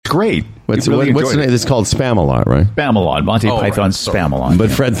great. What's the name? It's called Spamalot, right? Spamalot. Monty Python's Spamalot. But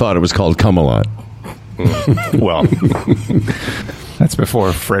Fred thought it was called Come-A-Lot. Well, that's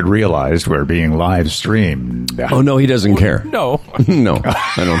before Fred realized we're being live streamed. Oh, no, he doesn't care. No. No,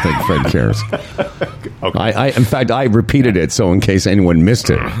 I don't think Fred cares. Okay. In fact, I repeated it so in case anyone missed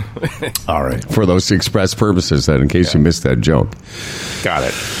it. All right. For those express purposes, that in case you missed that joke. Got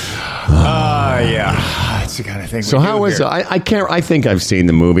it. Yeah. That's the kind of thing. So how was it? I can't. I think I've seen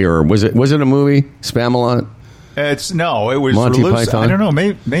the movie, or was it a movie? Spamalot? It was Monty released. Python? I don't know.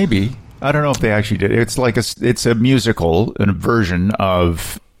 Maybe. I don't know if they actually did. It's like it's a musical, a version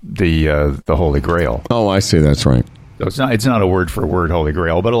of the Holy Grail. Oh, I see. That's right. So it's not a word for word Holy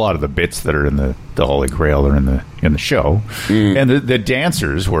Grail, but a lot of the bits that are in the Holy Grail are in the show, and the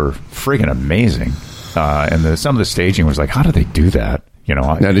dancers were friggin' amazing, and some of the staging was like, how did they do that? You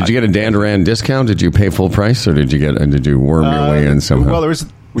know. Now, did you get a Dan Duran discount? Did you pay full price, or did you worm your way in somehow? Well,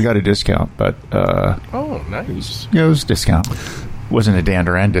 we got a discount, but Oh, nice. it was a discount. It wasn't a Dan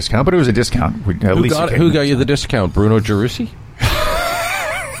Duran discount, but it was a discount. Who got you the discount? Bruno Gerussi?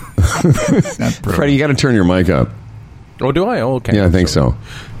 Freddie, you got to turn your mic up. Oh, do I? Oh, okay. Yeah, I think so.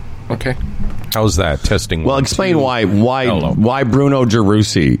 Okay. How's that? Testing. Well, explain why Bruno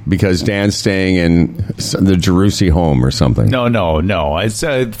Gerussi? Because Dan's staying in the Gerussi home or something. No. It's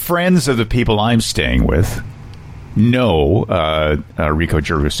friends of the people I'm staying with. Rico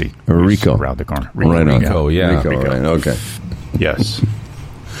Gerussi. Rico. Around the corner. Rico, yeah. Rico, right, okay. Yes.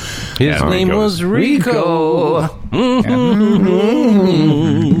 His name was Rico.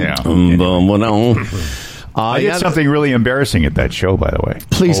 Yeah. I did something really embarrassing at that show, by the way.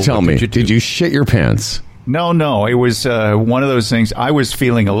 Please tell me. Did you shit your pants? No. It was one of those things. I was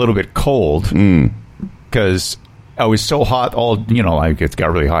feeling a little bit cold because I was so hot. It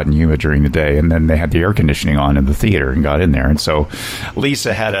got really hot and humid during the day, and then they had the air conditioning on in the theater and got in there. And so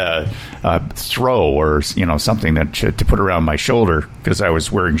Lisa had a throw or something to put around my shoulder because I was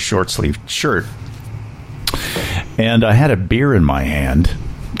wearing short sleeve shirt, and I had a beer in my hand.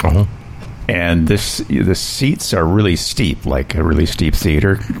 Uh-huh. And the seats are really steep, like a really steep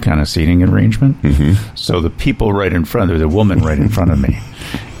theater kind of seating arrangement. Mm-hmm. So the people right in front, there's a woman right in front of me.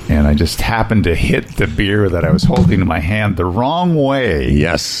 And I just happened to hit the beer that I was holding in my hand the wrong way.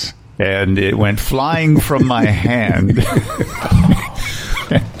 Yes. And it went flying from my hand.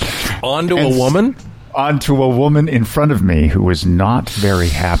 Onto a woman? Onto a woman in front of me who was not very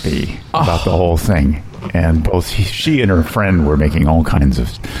happy about the whole thing. And both she and her friend were making all kinds of...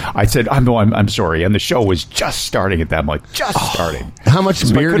 I said, I'm sorry. And the show was just starting at that. I'm like, starting. How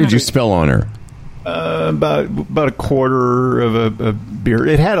much beer did you spill on her? About a quarter of a beer.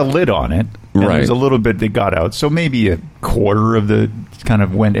 It had a lid on it. And right. There was a little bit that got out. So maybe a quarter of the kind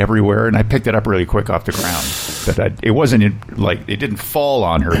of went everywhere. And I picked it up really quick off the ground. But it wasn't it didn't fall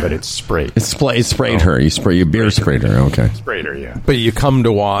on her, but it sprayed. It sprayed her. You beer sprayed her. Okay. Sprayed her, yeah. But you come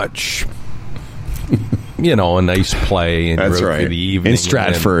to watch... a nice play and that's right. For the evening in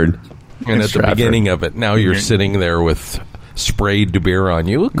Stratford. And the beginning of it, now you're sitting there with sprayed beer on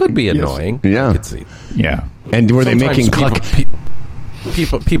you. It could be annoying. Yeah. Yeah. And were they making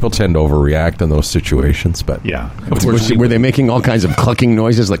people tend to overreact in those situations, but yeah. Were they making all kinds of clucking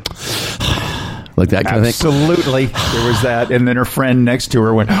noises like that kind of thing? Absolutely. There was that. And then her friend next to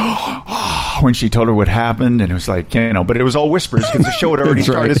her went, when she told her what happened, and it was like, but it was all whispers because the show had already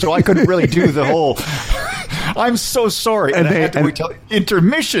started, right. So I couldn't really do the whole, I'm so sorry. And I had to wait till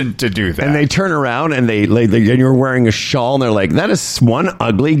intermission to do that. And they turn around and and you're wearing a shawl and they're like, that is one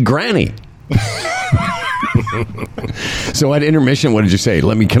ugly granny. So at intermission, what did you say?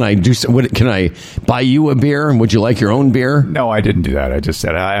 Can I buy you a beer? And would you like your own beer? No, I didn't do that. I just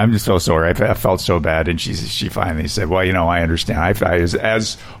said, I'm just so sorry. I felt so bad. And she finally said, well, I understand.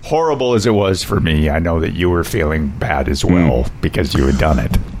 As horrible as it was for me, I know that you were feeling bad as well because you had done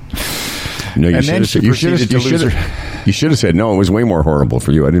it. No, you should have said, no, it was way more horrible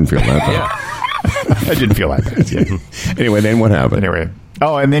for you. I didn't feel that bad. Yeah. I didn't feel that bad. Yeah. Anyway, then what happened?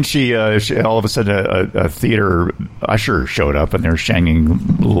 Oh, and then she all of a sudden a theater usher showed up and they're shining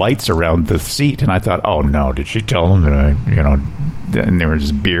lights around the seat, and I thought, oh no, did she tell them that and there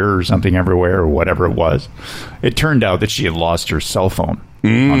was beer or something everywhere or whatever it was? It turned out that she had lost her cell phone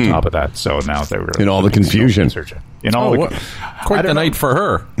on top of that, so now they were in all the confusion. Quite the night for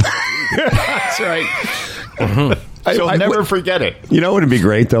her. That's right. Mm-hmm. I'll never forget it. You know what would be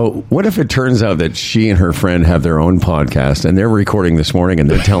great, though? What if it turns out that she and her friend have their own podcast, and they're recording this morning, and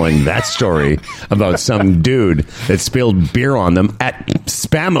they're telling that story about some dude that spilled beer on them at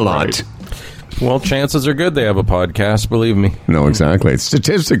Spamalot? Well, chances are good they have a podcast, believe me. No, exactly.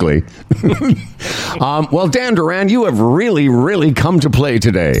 Statistically. Well, Dan Duran, you have really, really come to play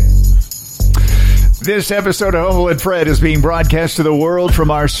today. This episode of Humble and Fred is being broadcast to the world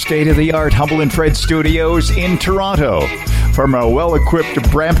from our state-of-the-art Humble and Fred studios in Toronto. From a well-equipped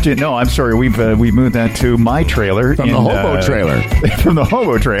Brampton... No, I'm sorry. We moved that to my trailer. From the hobo trailer. From the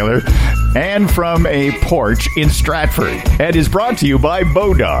hobo trailer. And from a porch in Stratford. And is brought to you by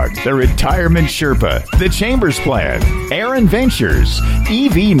Bodog, the Retirement Sherpa, The Chambers Plan, Aaron Ventures,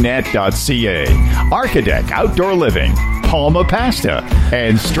 EVNet.ca, Architect Outdoor Living, Palma Pasta,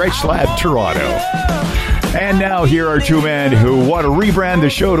 and Stretch Lab Toronto. And now here are two men who want to rebrand the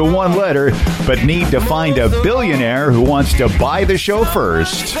show to one letter, but need to find a billionaire who wants to buy the show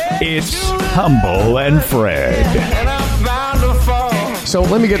first. It's Humble and Fred. So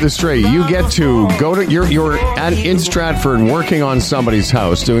let me get this straight. You get to go to you're in Stratford working on somebody's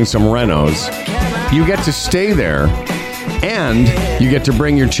house, doing some renos. You get to stay there, and you get to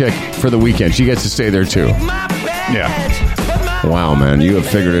bring your chick for the weekend. She gets to stay there too. Yeah. Wow, man, you have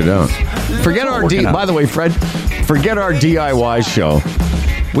figured it out. Forget our by the way, Fred, forget our DIY show.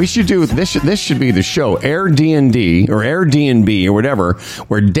 We should do this. This should be the show, Airbnb or Airbnb or whatever,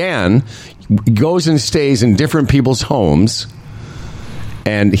 where Dan goes and stays in different people's homes,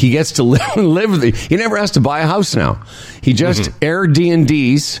 and he gets to live. He never has to buy a house now. He just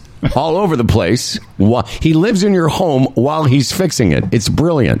Airbnbs all over the place. He lives in your home while he's fixing it. It's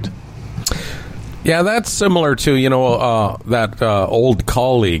brilliant. Yeah, that's similar to, that old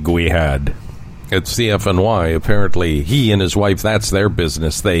colleague we had at CFNY. Apparently, he and his wife, that's their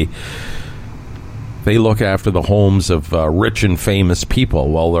business. They look after the homes of rich and famous people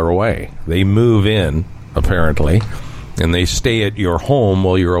while they're away. They move in, apparently, and they stay at your home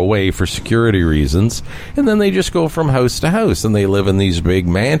while you're away for security reasons. And then they just go from house to house, and they live in these big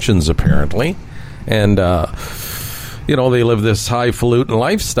mansions, apparently. And, they live this highfalutin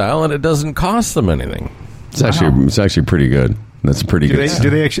lifestyle, and it doesn't cost them anything. It's actually pretty good. That's pretty good. Do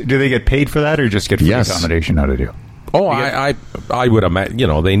they get paid for that, or just get free accommodation? How to do? Oh, I would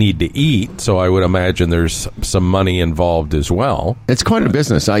imagine. They need to eat, so I would imagine there's some money involved as well. It's quite a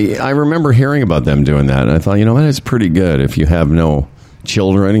business. I remember hearing about them doing that, and I thought, what, it's pretty good if you have no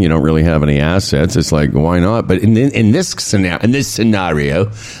children and you don't really have any assets. It's like, why not? But in this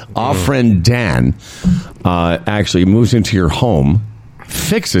scenario, our friend Dan actually moves into your home,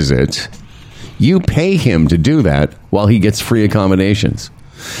 fixes it. You pay him to do that while he gets free accommodations.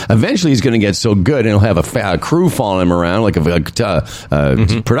 Eventually, he's going to get so good, and he'll have a crew following him around, like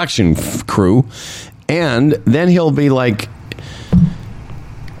a production crew, and then he'll be like,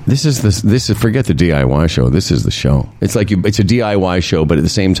 This is forget the DIY show. This is the show. It's like it's a DIY show, but at the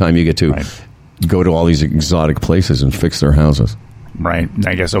same time you get to go to all these exotic places and fix their houses. Right.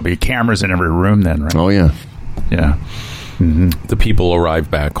 I guess there'll be cameras in every room then, right? Oh yeah. Yeah. Mm-hmm. The people arrive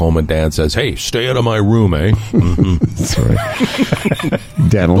back home and Dan says, "Hey, stay out of my room, eh?" Mm-hmm. That's right.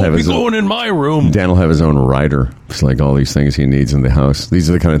 Dan will going in my room. Dan will have his own rider. It's like all these things he needs in the house. These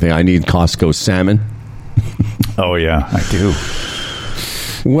are the kind of thing I need. Costco salmon. Oh yeah, I do.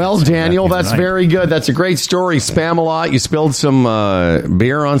 Well, Daniel, that's very good. That's a great story. Spam a lot. You spilled some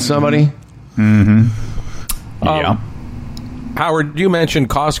beer on somebody. Mm-hmm. Yeah. Howard, you mentioned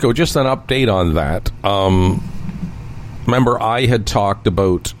Costco. Just an update on that. Remember, I had talked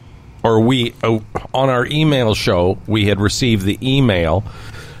about, or on our email show, we had received the email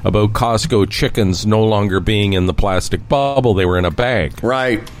about Costco chickens no longer being in the plastic bubble. They were in a bag.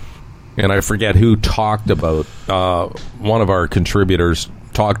 Right. And I forget who talked about, one of our contributors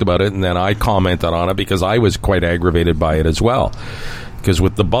talked about it, and then I commented on it because I was quite aggravated by it as well. Because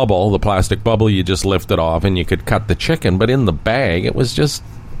with the bubble, the plastic bubble, you just lift it off and you could cut the chicken, but in the bag, it was just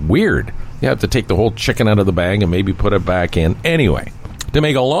weird. You have to take the whole chicken out of the bag and maybe put it back in. Anyway, to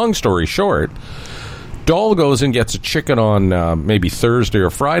make a long story short, Doll goes and gets a chicken on maybe Thursday or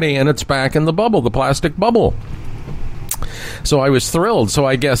Friday, and it's back in the bubble, the plastic bubble. So I was thrilled. So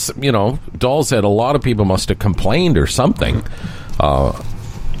I guess, Doll said a lot of people must have complained or something.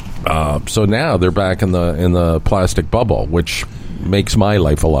 So now they're back in the plastic bubble, which makes my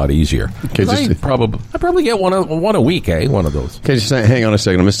life a lot easier. Okay, I probably get one a week, one of those. Okay, just hang on a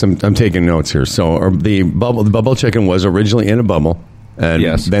second. I'm taking notes here. So the bubble chicken was originally in a bubble, and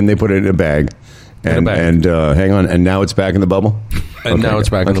then they put it in a bag. And hang on, and now it's back in the bubble? And now it's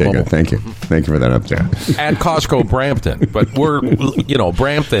back in the bubble. Good. Thank you for that update. At Costco Brampton, but we're,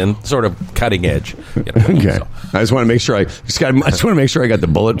 Brampton, sort of cutting edge. Okay. So. I just want to make sure I got the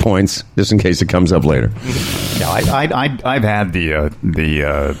bullet points, just in case it comes up later. Yeah, I've had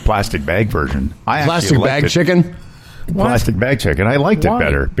the plastic bag version. Plastic bag chicken? plastic bag chicken. I liked Why? it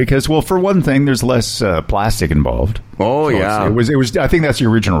better because, well, for one thing, there's less plastic involved. Oh, So yeah. it was. I think that's the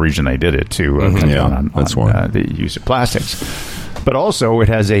original reason they did it to cut Yeah, down on that's why. the use of plastics. But also, it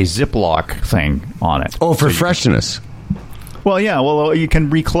has a Ziploc thing on it. Oh, for freshness. Well, yeah. Well, you can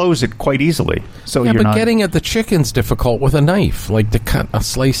reclose it quite easily. So Yeah, you're but not getting at the chicken's difficult with a knife, like to cut a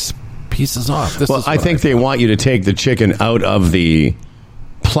slice pieces off. This Well, is I what think they want you to take the chicken out of the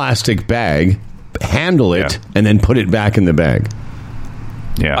plastic bag, handle it, Yeah. and then put it back in the bag.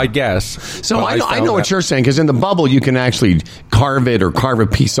 Yeah. I guess. So But I know found what that- you're saying, because in the bubble you can actually carve it or carve a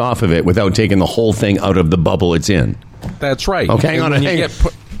piece off of it without taking the whole thing out of the bubble it's in. That's right. Okay, hang And on, when you hang- get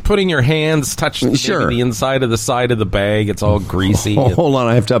putting your hands touch maybe Sure. the inside of the side of the bag, it's all greasy. Oh, hold on,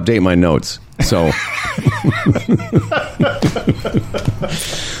 I have to update my notes. So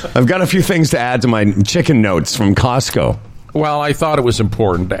I've got a few things to add to my chicken notes from Costco. Well, I thought it was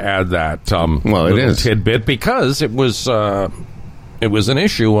important to add that Well, it little is. tidbit because it was an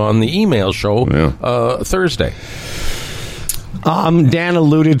issue on the email show Thursday. Dan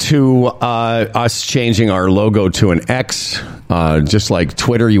alluded to us changing our logo to an X, just like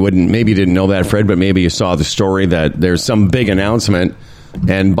Twitter. Maybe you didn't know that, Fred, but maybe you saw the story that there's some big announcement.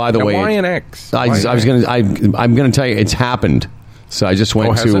 And by the Now, way, why an X? I'm going to tell you it's happened. So I just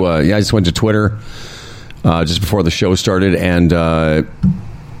went has to it? I just went to Twitter just before the show started, and the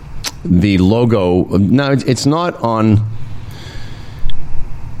logo. No, it's not on.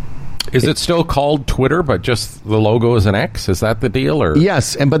 Is it still called Twitter, but just the logo is an X? Is that the deal? Or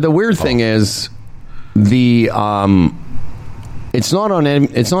Yes, but the weird thing is the it's not on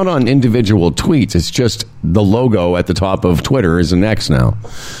individual tweets. It's just the logo at the top of Twitter is an X now.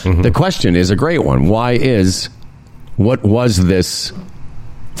 Mm-hmm. The question is a great one. What was this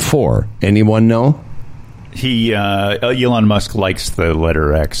for? Anyone know? Elon Musk likes the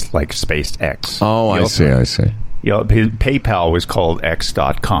letter X, like spaced X. Oh, He I also- see. You know, his PayPal was called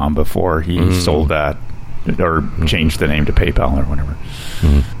X.com before he sold that or changed the name to PayPal or whatever.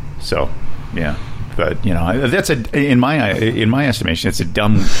 So, yeah, but you know, that's in my estimation,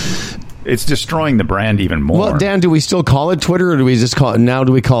 it's destroying the brand even more. Well, Dan, do we still call it Twitter, or do we just call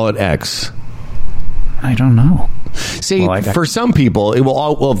it X? I don't know. See, Well, for some people, it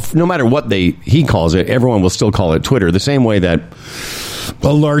will no matter what he calls it, everyone will still call it Twitter. The same way that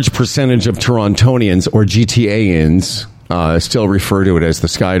a large percentage of Torontonians or GTAians still refer to it as the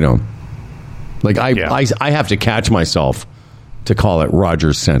Sky Dome. Like I have to catch myself to call it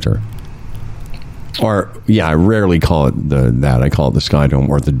Rogers Center. Or I rarely call it that. I call it the Sky Dome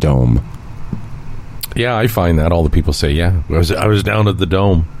or the Dome. yeah, I find that all the people say, "Yeah, I was down at the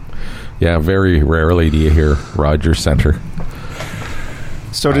Dome." Yeah, very rarely do you hear Rogers Center.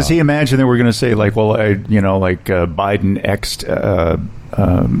 So does he imagine that we're going to say like, well, Biden X'd,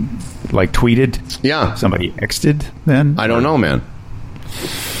 like tweeted? Yeah. Somebody X'd then? I don't know, man.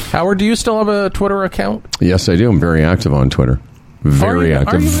 Howard, do you still have a Twitter account? Yes, I do. I'm very active on Twitter. Very Are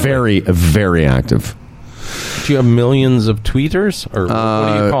active. you really? Very active. Do you have millions of tweeters, or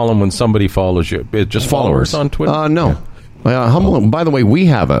what do you call them when somebody follows you? Just followers on Twitter? No. Humble. By the way, we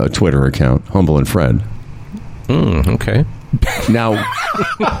have a Twitter account, Humble and Fred. Okay. Now,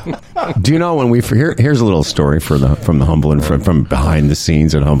 do you know when here's a little story from the Humble and Fred, from behind the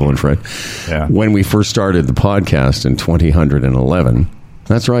scenes at Humble and Fred. Yeah. When we first started the podcast in 2011,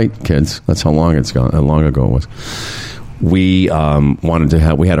 that's right, kids. That's how long ago it was. We we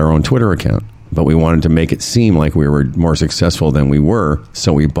had our own Twitter account, but we wanted to make it seem like we were more successful than we were,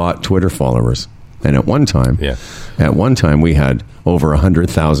 so we bought Twitter followers. And at one time, we had over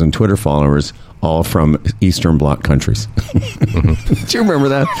 100,000 Twitter followers, all from Eastern Bloc countries. Do you remember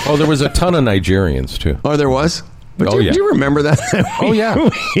that? Oh, there was a ton of Nigerians, too. Oh, there was? But Oh, do yeah. you remember that? Oh, yeah.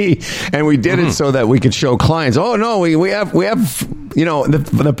 And we did it so that we could show clients, oh, no, we have you know,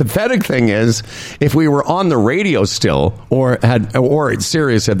 the pathetic thing is, if we were on the radio still, or at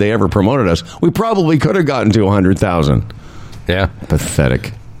Sirius, had they ever promoted us, we probably could have gotten to 100,000. Yeah.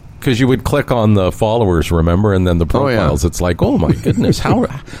 Pathetic. Because you would click on the followers, remember, and then the profiles. yeah. It's like, oh my goodness, how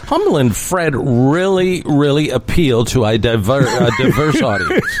Humble and Fred really, really appeal to a diverse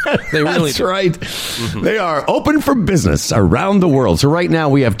audience. They really That's right. They are open for business around the world. So right now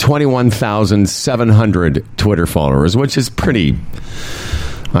we have 21,700 Twitter followers, which is pretty.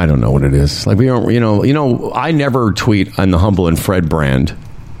 I don't know what it is. Like we don't, you know. I never tweet on the Humble and Fred brand.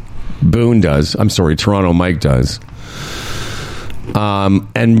 Boone does. I'm sorry, Toronto Mike does.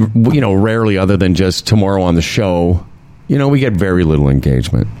 And, you know, rarely other than just tomorrow on the show, you know, we get very little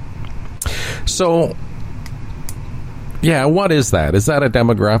engagement. So, yeah, what is that? Is that a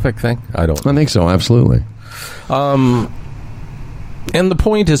demographic thing? I I think so, absolutely. And the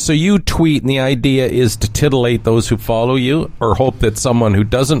point is, so you tweet, and the idea is to titillate those who follow you, or hope that someone who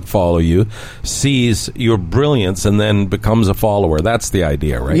doesn't follow you sees your brilliance and then becomes a follower. That's the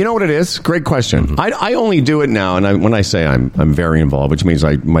idea, right? You know what it is? Great question. I only do it now, and when I say I'm very involved, which means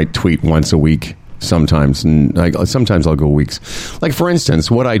I might tweet once a week sometimes, and sometimes I'll go weeks. Like, for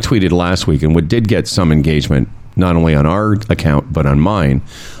instance, what I tweeted last week, and what did get some engagement, not only on our account, but on mine,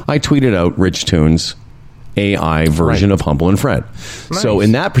 I tweeted out Rich Toon's AI version of Humble and Fred. Nice. So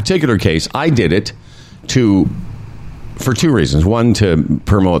in that particular case, I did it for two reasons. One, to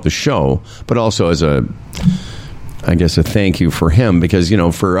promote the show, but also as a thank you for him, because,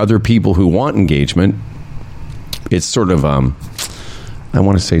 for other people who want engagement, it's sort of, I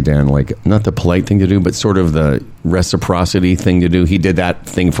want to say, Dan, like, not the polite thing to do, but sort of the reciprocity thing to do. He did that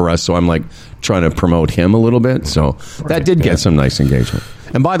thing for us, so I'm like trying to promote him a little bit. So that did get some nice engagement.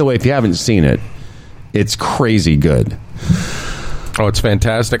 And by the way, if you haven't seen it, it's crazy good. Oh, it's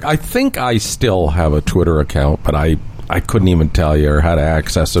fantastic. I think I still have a Twitter account, but I couldn't even tell you or how to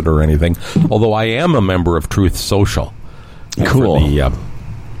access it or anything. Although I am a member of Truth Social. Cool.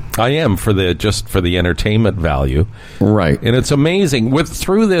 I am for the entertainment value. Right. And it's amazing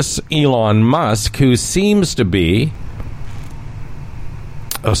through this Elon Musk, who seems to be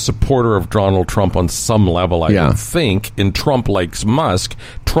a supporter of Donald Trump on some level, I would think, and Trump likes Musk.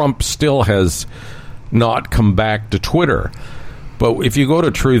 Trump still has not come back to Twitter. But if you go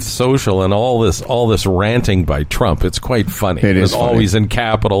to Truth Social and all this ranting by Trump, it's quite funny. It is funny. Always in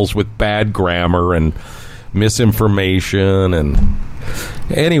capitals with bad grammar and misinformation, and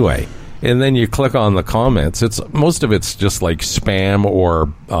anyway. And then you click on the comments. Most of it's just like spam or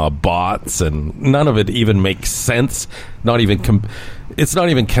bots, and none of it even makes sense. It's not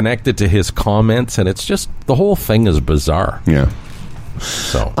even connected to his comments, and it's just, the whole thing is bizarre. Yeah.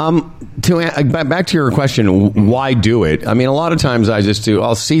 So, back to your question, why do it? I mean, a lot of times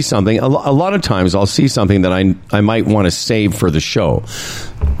I'll see something. A lot of times I'll see something that I might want to save for the show.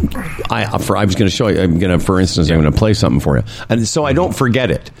 I was going to show you. For instance, I'm going to play something for you, and so I don't forget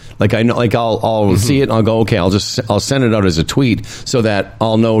it. Like, I know, like, I'll see it and I'll go, okay, I'll send it out as a tweet so that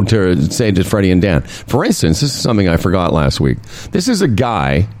I'll know to say to Freddie and Dan. For instance, this is something I forgot last week. This is a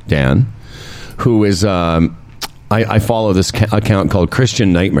guy, Dan, who is. I follow this account called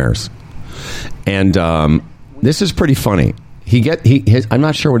Christian Nightmares, and this is pretty funny. I'm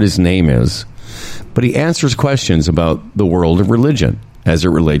not sure what his name is, but he answers questions about the world of religion as it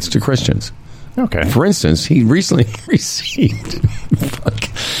relates to Christians. Okay. For instance, he recently received...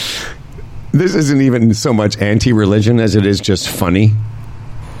 This isn't even so much anti-religion as it is just funny.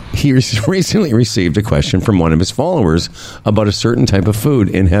 He recently received a question from one of his followers about a certain type of food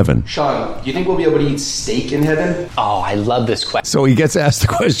in heaven. Sean, do you think we'll be able to eat steak in heaven? Oh, I love this question. So he gets asked the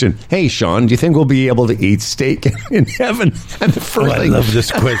question, hey, Sean, do you think we'll be able to eat steak in heaven? And the first I love this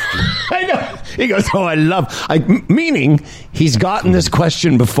question. I know. He goes, meaning he's gotten this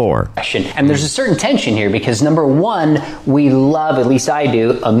question before. And there's a certain tension here because, number one, we love, at least I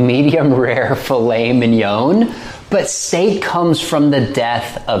do, a medium rare filet mignon. But steak comes from the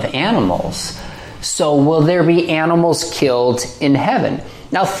death of animals. So will there be animals killed in heaven?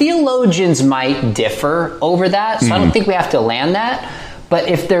 Now, theologians might differ over that, so I don't think we have to land that. But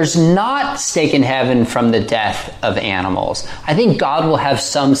if there's not steak in heaven from the death of animals, I think God will have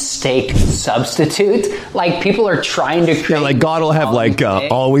some steak substitute. Like, people are trying to create... Yeah, like God will have,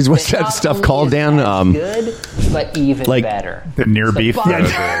 always, what's that stuff called, Dan? Good, but even better. The near beef. Yeah,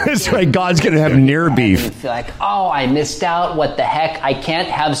 that's right. God's going to have near beef. And feel like, oh, I missed out. What the heck? I can't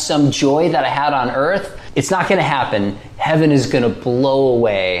have some joy that I had on earth. It's not going to happen. Heaven is going to blow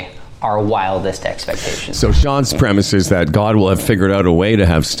away our wildest expectations. So Sean's premise is that God will have figured out a way to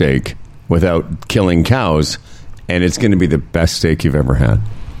have steak without killing cows, and it's going to be the best steak you've ever had.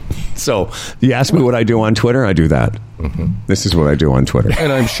 So you ask me what I do on Twitter, I do that. This is what I do on Twitter.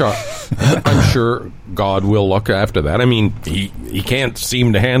 And I'm sure God will look after that. I mean, he can't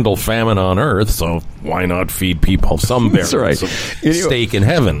seem to handle famine on earth, so why not feed people some berries of steak in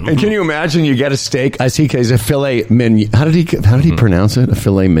heaven? And can you imagine you get a steak? I see a filet mignon. How did he pronounce it? A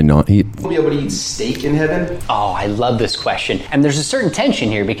filet mignon. We'll be able to eat steak in heaven? Oh, I love this question. And there's a certain tension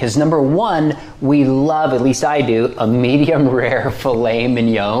here because, number one, we love, at least I do, a medium rare filet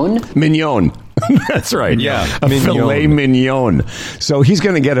mignon. Mignon. That's right. Yeah. A filet mignon. So he's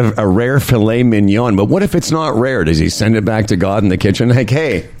going to get a rare filet mignon. But what if it's not rare? Does he send it back to God in the kitchen? Like,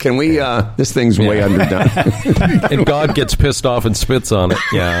 hey, can we, this thing's way underdone. And God gets pissed off and spits on it.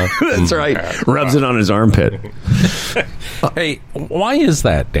 Yeah. That's right. Rubs it on his armpit. Hey, why is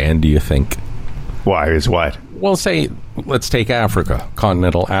that, Dan, do you think? Why is what? Well, say let's take Africa,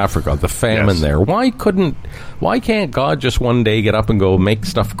 continental Africa, the famine Yes. there. Why can't God just one day get up and go make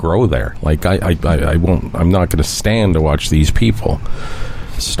stuff grow there? Like I won't. I'm not going to stand to watch these people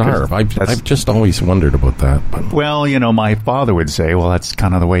starve. I've just always wondered about that. But Well, my father would say, well, that's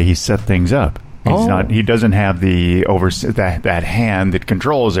kind of the way he set things up. He doesn't have the that hand that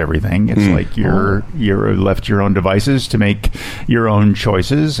controls everything. It's like you're left your own devices to make your own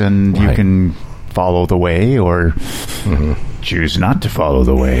choices, and you Right. can follow the way or choose not to follow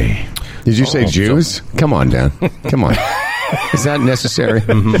the way. Did you say Jews? Come on, Dan. Come on. Is that necessary?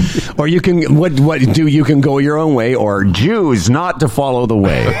 Or you can what do you can go your own way, or Jews not to follow the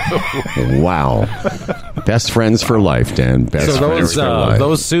way. Wow. Best friends for life, Dan. Best so friends for life.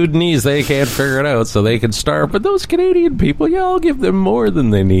 those Sudanese, they can't figure it out, so they can starve. But those Canadian people, I'll give them more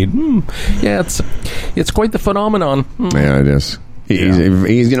than they need. Yeah, it's quite the phenomenon. Yeah, it is. He's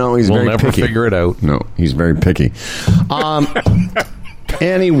We'll very never picky. figure it out. No, he's very picky.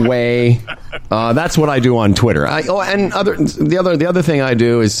 Anyway, that's what I do on Twitter. The other thing I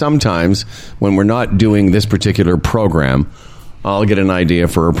do is sometimes when we're not doing this particular program, I'll get an idea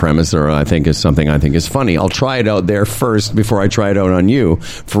for a premise or I think is something I think is funny. I'll try it out there first before I try it out on you.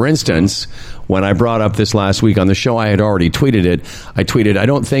 For instance, when I brought up this last week on the show, I had already tweeted it. I tweeted, I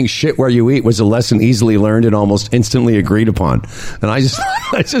don't think shit where you eat was a lesson easily learned and almost instantly agreed upon. And I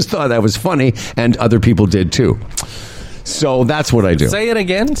just thought that was funny, and other people did too. So that's what I do. Say it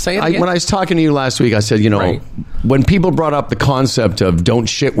again. When I was talking to you last week, I said, Right. when people brought up the concept of don't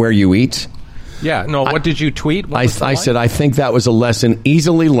shit where you eat, Yeah, no, what did you tweet? What I was the line? said, I think that was a lesson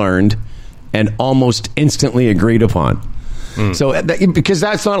easily learned and almost instantly agreed upon. So, because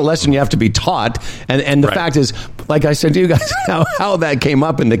that's not a lesson you have to be taught. And the Right. fact is, like I said to you guys, how that came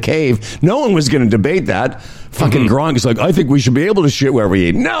up in the cave, no one was going to debate that. Fucking Gronk is like, I think we should be able to shit where we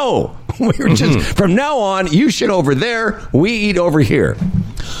eat. No! We're just, from now on, you shit over there, we eat over here.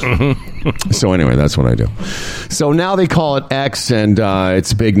 So anyway, that's what I do. So now they call it X, and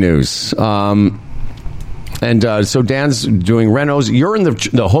it's big news. So Dan's doing renos. You're in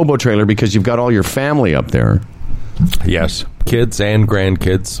the hobo trailer because you've got all your family up there. Yes, kids and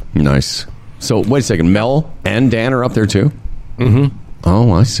grandkids. Nice. So wait a second, Mel and Dan are up there too? Mm-hmm.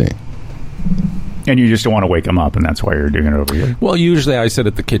 Oh, I see. And you just don't want to wake them up, and that's why you're doing it over here. Well, usually I sit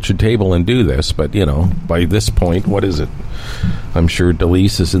at the kitchen table and do this, but, by this point, what is it? I'm sure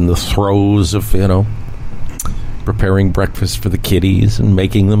Delise is in the throes of, preparing breakfast for the kiddies and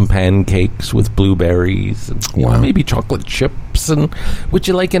making them pancakes with blueberries and Wow. maybe chocolate chips. And would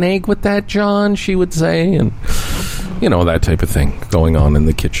you like an egg with that, John? She would say. And, that type of thing going on in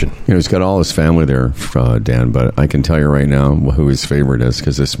the kitchen. He's got all his family there, Dan, but I can tell you right now who his favorite is,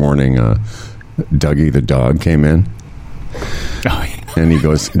 because this morning Dougie the dog came in. Oh, yeah. And he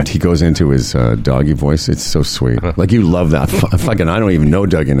goes into his doggy voice. It's so sweet. Like, you love that. Fucking, I don't even know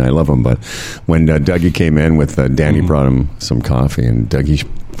Dougie, and I love him. But when Dougie came in with Danny brought him some coffee, and Dougie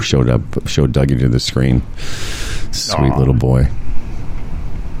showed Dougie to the screen. Sweet little boy.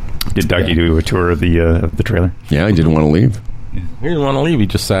 Did Dougie do a tour of the trailer? Yeah, he didn't want to leave. He didn't want to leave. He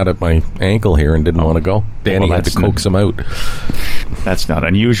just sat at my ankle here and didn't want to go. Danny Well, had to that's coax him out. That's not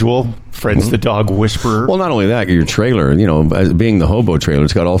unusual. Fred's the dog whisperer. Well, not only that, your trailer, as being the hobo trailer,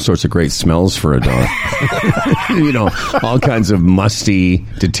 it's got all sorts of great smells for a dog. All kinds of musty,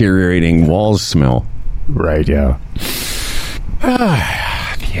 deteriorating walls smell. Right, yeah.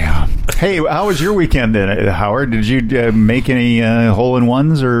 Yeah. Hey, how was your weekend then, Howard? Did you make any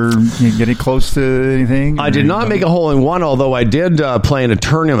hole-in-ones or get any close to anything? I did not make a hole-in-one, although I did play in a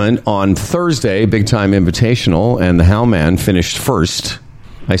tournament on Thursday, big-time invitational, and the Howman finished first.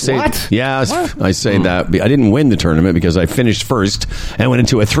 I say, What? Yeah, What? I say that. I didn't win the tournament because I finished first and went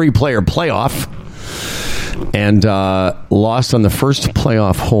into a 3-player playoff and lost on the first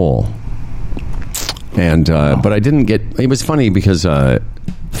playoff hole. And but I didn't get. It was funny because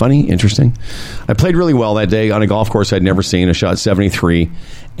interesting. I played really well that day on a golf course I'd never seen. I shot 73,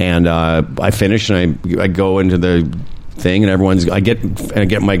 and I finished. And I go into the thing, and I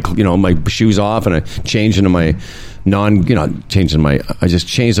get my my shoes off, and I change into my I just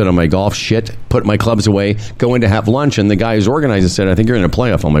changed out of my golf shit, put my clubs away, go in to have lunch, and the guy who's organizing said, I think you're in a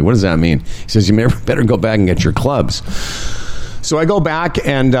playoff. I'm like, what does that mean? He says, you better go back and get your clubs. So I go back,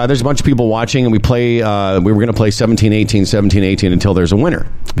 and there's a bunch of people watching, and we play. We were going to play 17-18, 17-18 until there's a winner,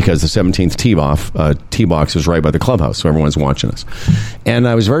 because the 17th tee box is right by the clubhouse, so everyone's watching us. And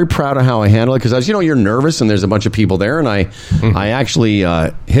I was very proud of how I handled it, because you're nervous, and there's a bunch of people there, and I actually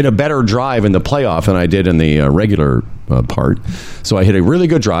hit a better drive in the playoff than I did in the regular part. So I hit a really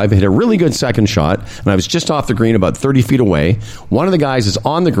good drive, hit a really good second shot, and I was just off the green about 30 feet away. One of the guys is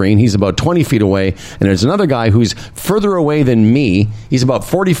on the green. He's about 20 feet away. And there's another guy who's further away than me. He's about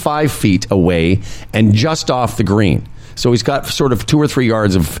 45 feet away and just off the green. So he's got sort of 2 or 3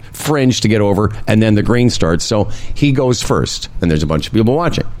 yards of fringe to get over, and then the green starts. So he goes first, and there's a bunch of people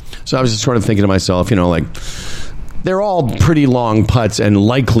watching. So I was just sort of thinking to myself, like, they're all pretty long putts and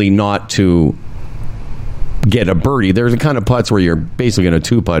likely not to get a birdie. They're the kind of putts where you're basically going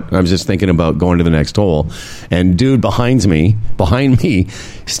to 2-putt. I was just thinking about going to the next hole, and dude behind me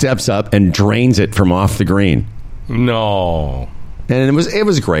steps up and drains it from off the green. No. And it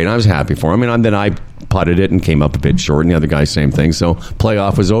was great. I was happy for him. And then I putted it and came up a bit short, and the other guy, same thing. So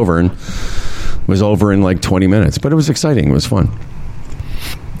playoff was over, and was over in like 20 minutes. But it was exciting. It was fun.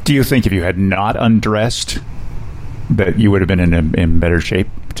 Do you think if you had not undressed that you would have been in better shape?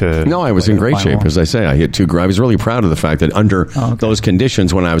 No, I was in great shape. As I say, I hit 2. I was really proud of the fact that under those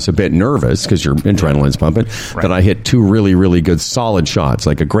conditions, when I was a bit nervous because your adrenaline's pumping, that I hit 2 really, really good, solid shots,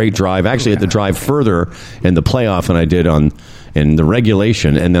 like a great drive. Actually, hit the drive further in the playoff than I did in the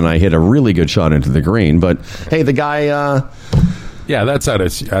regulation, and then I hit a really good shot into the green. But hey, the guy. Yeah, that's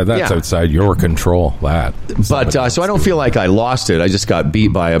outside your control. But so I don't feel like I lost it. I just got beat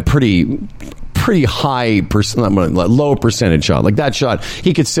by a pretty high low percentage shot. Like that shot,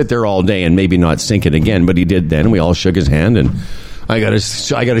 he could sit there all day and maybe not sink it again, but he did then. We all shook his hand, and I got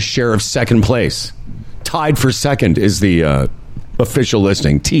a share of second place. Tied for second is the official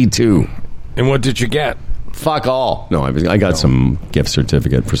listing, T2. And what did you get? Fuck all. No, I got some gift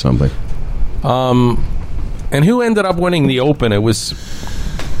certificate for something. And who ended up winning the Open? It was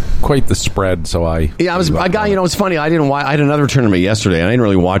quite the spread, so I got, it's funny, I had another tournament yesterday, and I didn't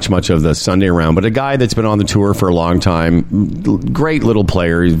really watch much of the Sunday round, but a guy that's been on the tour for a long time, great little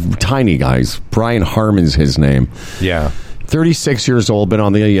player, tiny guys, Brian Harmon's his name. Yeah. 36 years old, been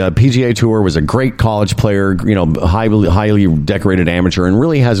on the PGA Tour, was a great college player, highly decorated amateur, and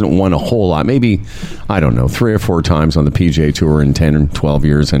really hasn't won a whole lot. Maybe, I don't know, 3 or 4 times on the PGA Tour in 10 or 12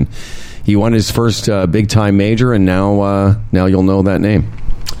 years, and he won his first big-time major, and now you'll know that name.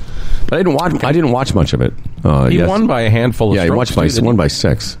 But I didn't watch much of it. He won by a handful of strokes. Yeah, he won by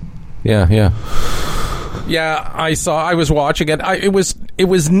 6. Yeah. Yeah, I was watching it. It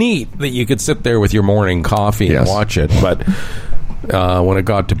was neat that you could sit there with your morning coffee and watch it. But when it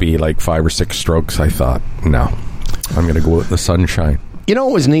got to be like 5 or 6 strokes, I thought, no, I'm going to go out in the sunshine. It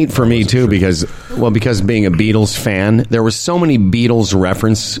was neat for me too because being a Beatles fan, there were so many Beatles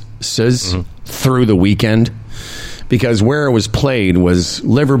references through the weekend. Because where it was played was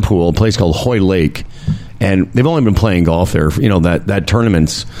Liverpool, a place called Hoy Lake, and they've only been playing golf there. That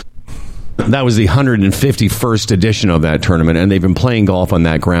tournament's. That was the 151st edition of that tournament, and they've been playing golf on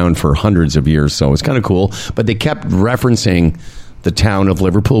that ground for hundreds of years, so it's kind of cool. But they kept referencing the town of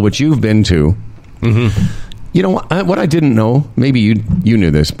Liverpool, which you've been to. Mm-hmm. What I didn't know, maybe you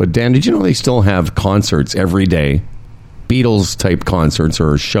knew this, but Dan, did you know they still have concerts every day, Beatles-type concerts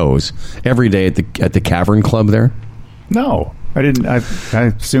or shows, every day at the Cavern Club there? No. I didn't. I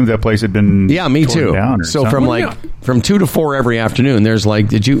assumed that place had been me too. Down so something. from 2 to 4 every afternoon. There's like,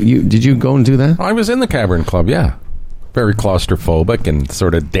 did you go and do that? I was in the Cavern Club. Yeah, very claustrophobic and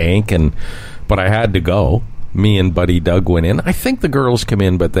sort of dank, but I had to go. Me and Buddy Doug went in. I think the girls came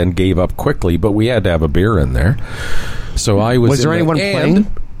in, but then gave up quickly. But we had to have a beer in there. So I was. Was there anyone playing?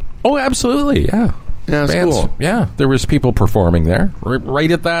 Oh, absolutely. Yeah. Yeah, that's cool. Yeah, there was people performing there,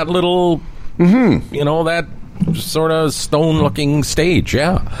 right at that little, that sort of stone-looking stage.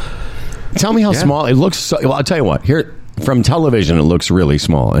 Yeah. Tell me how small it looks. Well, I'll tell you what. Here from television, it looks really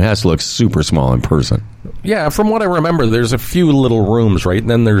small. It has to look super small in person. Yeah, from what I remember, there's a few little rooms, right? And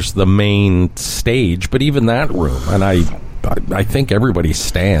then there's the main stage. But even that room, and I think everybody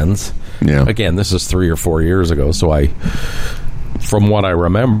stands. Yeah. Again, this is 3 or 4 years ago, so from what I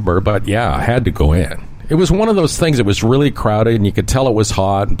remember, but yeah, I had to go in. It was one of those things. It was really crowded, and you could tell it was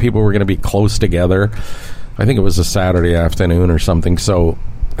hot, and people were going to be close together. I think it was a Saturday afternoon or something. So,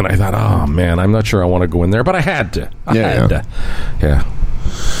 and I thought, oh man, I'm not sure I want to go in there, but I had to. I had to. Yeah.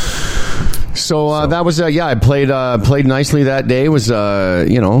 So that was I played nicely that day. It was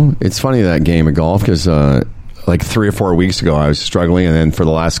it's funny, that game of golf, because like 3 or 4 weeks ago I was struggling, and then for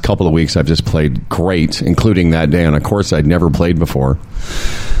the last couple of weeks I've just played great, including that day on a course I'd never played before.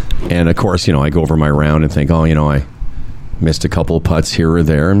 And of course, I go over my round and think, I missed a couple of putts here or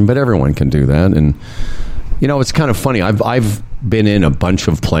there, but everyone can do that. And it's kind of funny. I've been in a bunch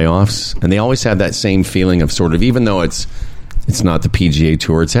of playoffs, and they always have that same feeling of sort of, even though it's not the PGA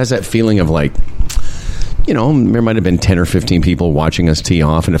Tour, it has that feeling of like, there might have been 10 or 15 people watching us tee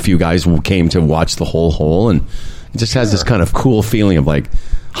off, and a few guys came to watch the whole hole, and It just has this kind of cool feeling of like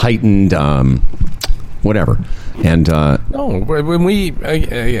heightened, whatever. And No, when we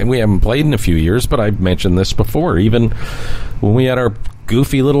haven't played in a few years, but I've mentioned this before. Even when we had our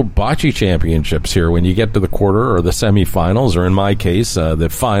goofy little bocce championships here, when you get to the quarter or the semifinals, or in my case, the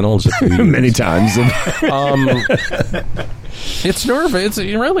finals, many times. it's nervous.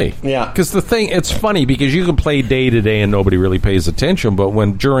 It's really, Yeah. Because it's funny because you can play day to day and nobody really pays attention, but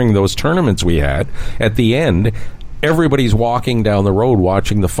when during those tournaments we had at the end, everybody's walking down the road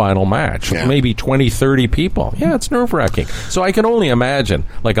watching the final match. Yeah. Maybe 20, 30 people. Yeah, it's nerve-wracking. So I can only imagine,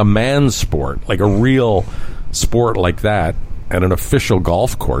 like a man's sport, like a real sport like that, at an official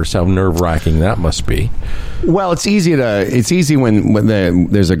golf course, how nerve-wracking that must be. Well, it's easy when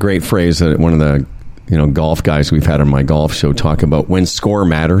there's a great phrase that one of the golf guys we've had on my golf show talk about when score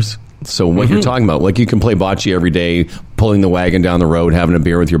matters. So what you're talking about, like you can play bocce every day, pulling the wagon down the road, having a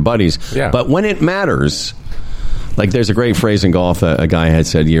beer with your buddies. Yeah. But when it matters, like there's a great phrase in golf that a guy had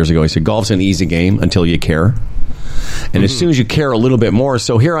said years ago. He said, golf's an easy game until you care. And as soon as you care a little bit more,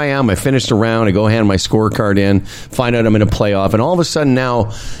 so here I am, I finished a round, I go hand my scorecard in, find out I'm in a playoff, and all of a sudden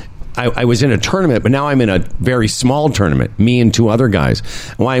now I was in a tournament, but now I'm in a very small tournament, me and two other guys.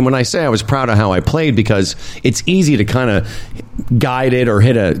 When I say I was proud of how I played, because it's easy to kind of guide it or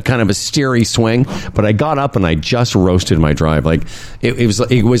hit a kind of a steery swing, but I got up and I just roasted my drive. Like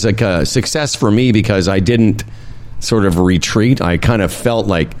it was like a success for me because I didn't sort of retreat. I kind of felt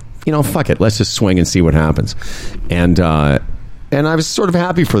like, fuck it, let's just swing and see what happens. And I was sort of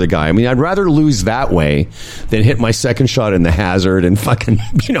happy for the guy. I mean, I'd rather lose that way than hit my second shot in the hazard and fucking,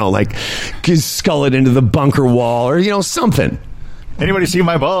 like skull it into the bunker wall or, something. Anybody see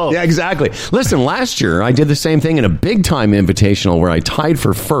my ball? Yeah, exactly. Listen, last year I did the same thing in a big-time invitational where I tied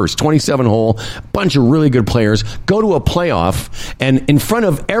for first, 27-hole, bunch of really good players, go to a playoff, and in front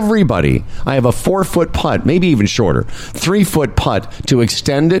of everybody, I have a 4-foot putt, maybe even shorter, 3-foot putt to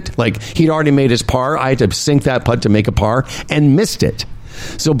extend it. Like, he'd already made his par. I had to sink that putt to make a par, and missed it.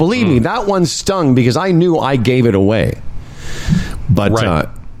 So believe me, that one stung because I knew I gave it away. But, Right.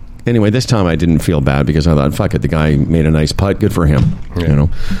 Anyway, this time I didn't feel bad because I thought, fuck it, the guy made a nice putt. Good for him.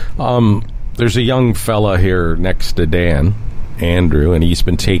 There's a young fella here next to Dan, Andrew, and he's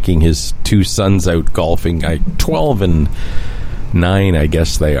been taking his two sons out golfing, 12 and 9, I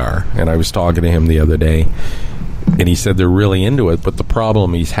guess they are. And I was talking to him the other day, and he said they're really into it, but the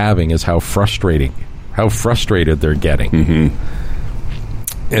problem he's having is how frustrated they're getting.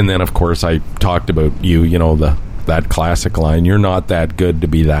 Mm-hmm. And then, of course, I talked about that classic line, you're not that good to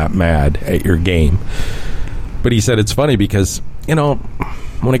be that mad at your game. But he said it's funny because,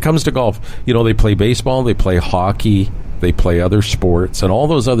 when it comes to golf, they play baseball, they play hockey, they play other sports, and all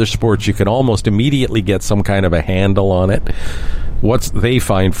those other sports you can almost immediately get some kind of a handle on it. What they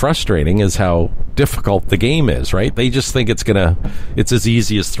find frustrating is how difficult the game is, right? They just think it's as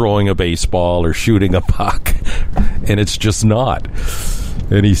easy as throwing a baseball or shooting a puck, and it's just not.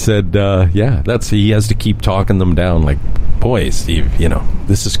 And he said, he has to keep talking them down like, boys,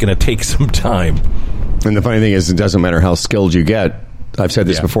 this is going to take some time. And the funny thing is, it doesn't matter how skilled you get. I've said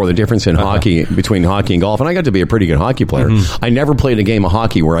this before, the difference in hockey, between hockey and golf, and I got to be a pretty good hockey player. I never played a game of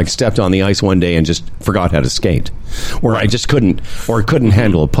hockey where I stepped on the ice one day and just forgot how to skate, where I just couldn't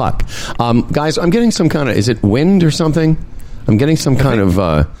handle a puck. Guys, I'm getting some kind of, is it wind or something? I'm getting some kind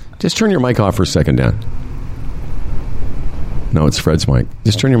of, just turn your mic off for a second, Dan. No, it's Fred's mic.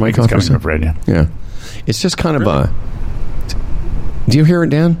 Just turn your mic off for a second. Fred, Yeah. It's just kind of do you hear it,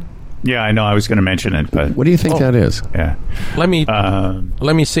 Dan? Yeah, I know. I was going to mention it, but What do you think that is? yeah. Let me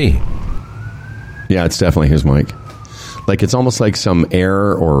see. Yeah, it's definitely his mic. Like, it's almost like some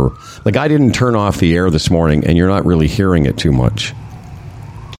air or... Like, I didn't turn off the air this morning, and you're not really hearing it too much.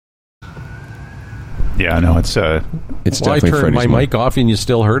 Yeah, no, it's Well, I definitely turned Freddie's my mic off and you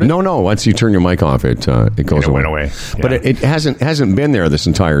still heard it? No. Once you turn your mic off, it goes away. went away. But Yeah. it hasn't been there this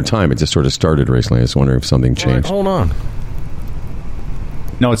entire time. It just sort of started recently. I was wondering if something changed. Hold on.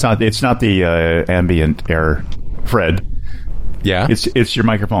 No, it's not. It's not the ambient air, Fred. Yeah? It's your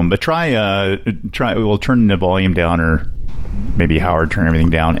microphone. But try. We'll turn the volume down, or maybe Howard turn everything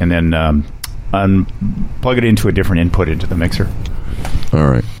down, and then plug it into a different input into the mixer. All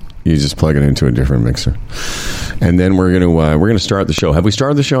right. You just plug it into a different mixer, and then we're gonna start the show. Have we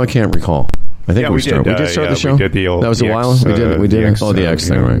started the show? I can't recall. I think Yeah, we we started. did. We did start Yeah, the show. we did the old that was a the while. X, We did. the X, the X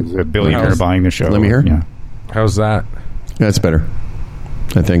thing, right? The billionaire buying the show. Let me hear. Yeah, How's that? That's better.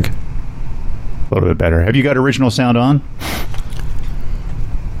 I think. a little bit better. Have you got original sound on?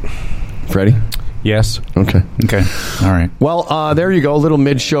 Freddie? Yes. Okay. Okay. All right. Well, there you go. A little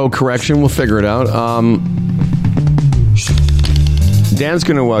mid-show correction. We'll figure it out. Dan's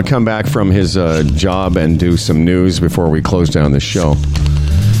going to come back from his job and do some news before we close down the show.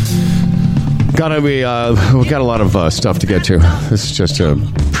 We've got a lot of stuff to get to. This is just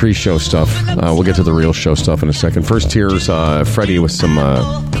pre-show stuff. We'll get to the real show stuff in a second. First, here's Freddie with some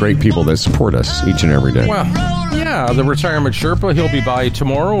great people that support us each and every day. Well, yeah, the Retirement Sherpa, he'll be by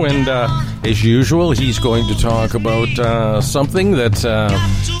tomorrow, and as usual, he's going to talk about something that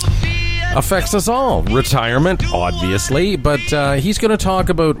affects us all. Retirement, obviously, but he's going to talk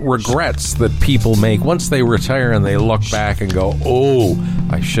about regrets that people make once they retire and they look back and go, oh,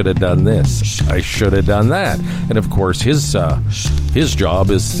 I should have done this. I should have done that. And, of course, his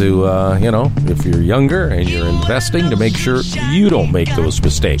job is to, if you're younger and you're investing, to make sure you don't make those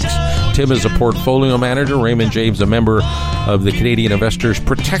mistakes. Tim is a portfolio manager. Raymond James, a member of the Canadian Investors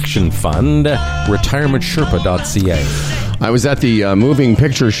Protection Fund. RetirementSherpa.ca. I was at the moving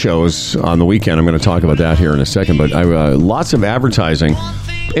picture shows on the weekend. I'm going to talk about that here in a second. But lots of advertising.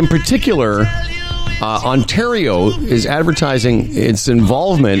 In particular, Ontario is advertising its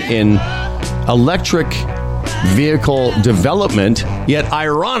involvement in electric vehicle development, yet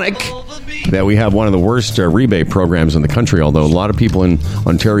ironic that we have one of the worst rebate programs in the country, although a lot of people in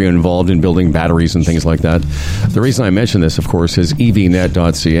Ontario are involved in building batteries and things like that. The reason I mention this, of course, is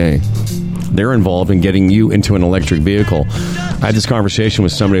evnet.ca. They're involved in getting you into an electric vehicle. I had this conversation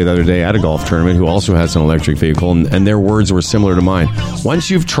with somebody the other day at a golf tournament who also has an electric vehicle, and their words were similar to mine. Once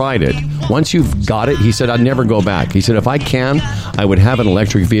you've tried it, once you've got it, he said, I'd never go back. He said, if I can, I would have an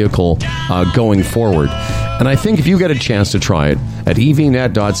electric vehicle going forward. And I think if you get a chance to try it at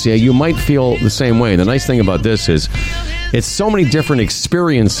evnet.ca, you might feel the same way. And the nice thing about this is it's so many different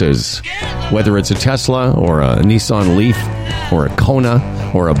experiences, whether it's a Tesla or a Nissan Leaf or a Kona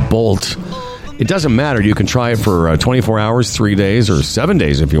or a Bolt. It doesn't matter. You can try it for 24 hours, 3 days, or 7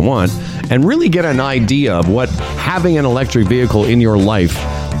 days if you want, and really get an idea of what having an electric vehicle in your life,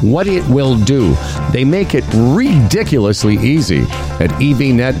 what it will do. They make it ridiculously easy at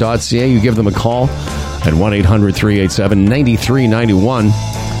evnet.ca. You give them a call at 1-800-387-9391,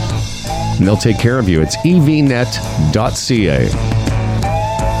 and they'll take care of you. It's evnet.ca.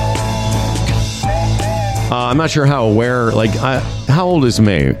 I'm not sure how aware, how old is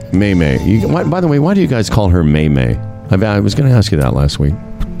May? By the way, why do you guys call her May? I was going to ask you that last week.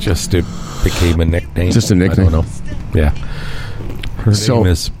 Just it became a nickname. Just a nickname? I don't know. Yeah. Her name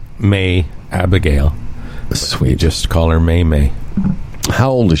is May Abigail. Sweet. Just call her May. How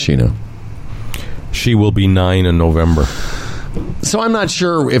old is she now? She will be 9 in November. So I'm not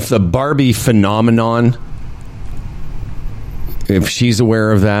sure if the Barbie phenomenon, if she's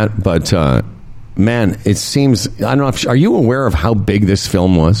aware of that, but... man, it seems... I don't know. Are you aware of how big this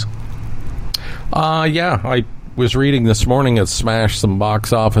film was? Yeah. I was reading this morning it smashed some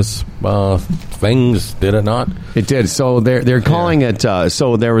box office things, did it not? It did. So they're calling it...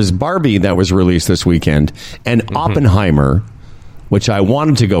 so there was Barbie that was released this weekend, and Oppenheimer, which I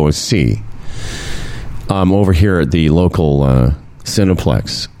wanted to go and see over here at the local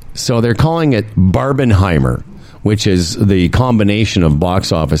Cineplex. So they're calling it Barbenheimer, which is the combination of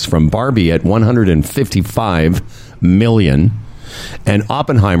box office from Barbie at $155 million, and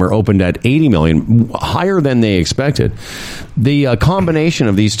Oppenheimer opened at $80 million, higher than they expected. The combination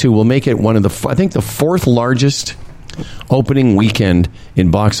of these two will make it one of the fourth largest opening weekend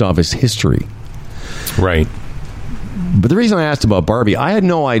in box office history. Right. But the reason I asked about Barbie, I had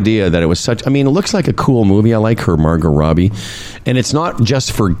no idea that it was such... I mean, it looks like a cool movie. I like her, Margot Robbie. And it's not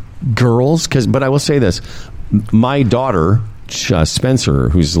just for girls, but I will say this. My daughter, Spencer,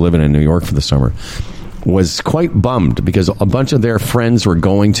 who's living in New York for the summer, was quite bummed because a bunch of their friends were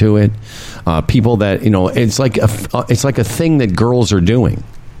going to it. People that, it's like a thing that girls are doing.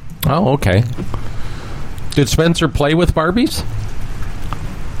 Oh, okay. Did Spencer play with Barbies?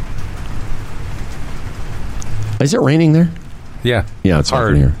 Is it raining there? Yeah. Yeah, it's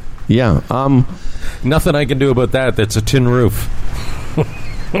hard here. Yeah. Nothing I can do about that. That's a tin roof.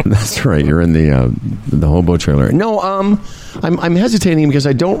 That's right. You're in the hobo trailer. No, I'm hesitating because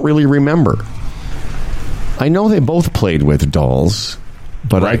I don't really remember. I know they both played with dolls,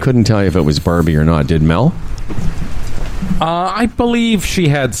 but right. I couldn't tell you if it was Barbie or not. Did Mel? I believe she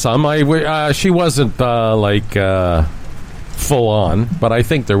had some. She wasn't full on, but I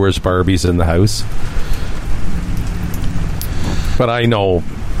think there was Barbies in the house. But I know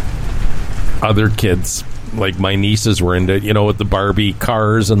other kids, like my nieces, were into, with the Barbie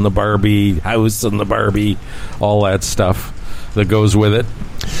cars and the Barbie house and the Barbie, all that stuff that goes with it.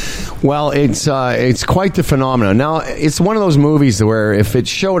 Well, it's quite the phenomenon. Now, it's one of those movies where if it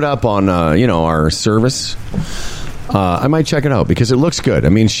showed up on, our service, I might check it out because it looks good. I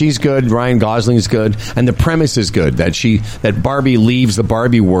mean, she's good. Ryan Gosling's good, and the premise is good that Barbie leaves the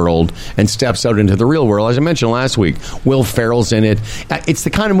Barbie world and steps out into the real world. As I mentioned last week, Will Ferrell's in it. It's the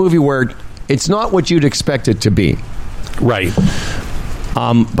kind of movie where it's not what you'd expect it to be. Right.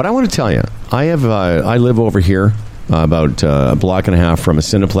 But I want to tell you, I live over here about a block and a half from a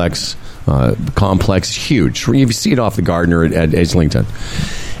Cineplex complex, huge. You see it off the Gardner at Islington.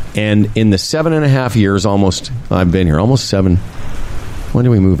 And in the 7.5 years almost I've been here, almost 7. When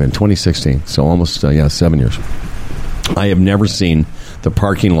did we move in? 2016. So almost 7 years. I have never seen the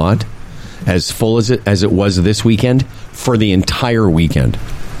parking lot as full as it was this weekend for the entire weekend.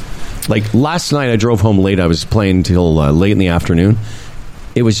 Like last night, I drove home late. I was playing till late in the afternoon.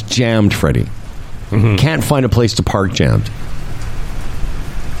 It was jammed, Freddie. Mm-hmm. Can't find a place to park jammed.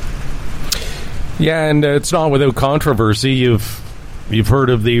 Yeah, and it's not without controversy. You've heard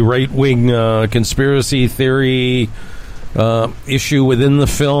of the right-wing conspiracy theory issue within the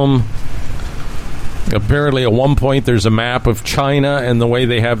film. Apparently, at one point, there's a map of China, and the way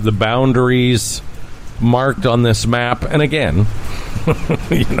they have the boundaries marked on this map, and again,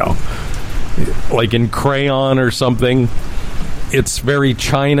 like in crayon or something, it's very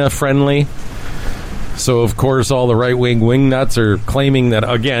China-friendly. So, of course, all the right-wing wingnuts are claiming that,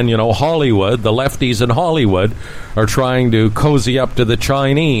 again, Hollywood, the lefties in Hollywood, are trying to cozy up to the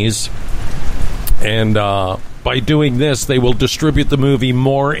Chinese. And by doing this, they will distribute the movie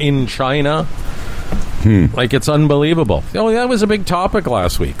more in China. Like, it's unbelievable. Oh, that was a big topic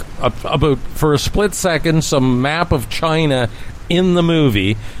last week. About, for a split second, some map of China in the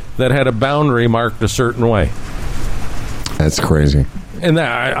movie that had a boundary marked a certain way. That's crazy. And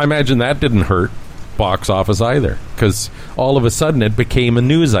I imagine that didn't hurt box office either, because all of a sudden it became a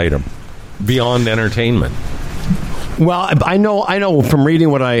news item beyond entertainment. Well, I know from reading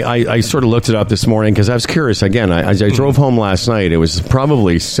what I sort of looked it up this morning because I was curious. Again, as I drove home last night, it was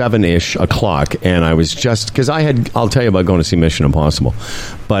probably 7-ish o'clock, and I was just because I'll tell you about going to see Mission Impossible,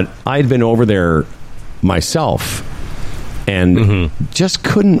 but I'd been over there myself and just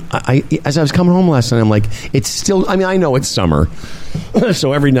couldn't. As I was coming home last night, I'm like, it's still. I mean, I know it's summer,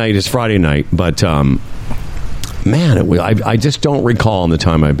 so every night is Friday night, but man, I just don't recall in the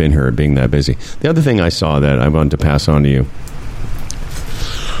time I've been here it being that busy. The other thing I saw that I wanted to pass on to you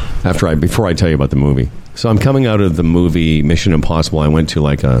before I tell you about the movie. So I'm coming out of the movie Mission Impossible. I went to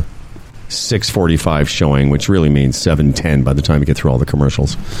like a 6:45 showing, which really means 7:10 by the time you get through all the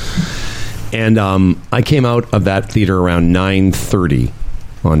commercials. And I came out of that theater around 9:30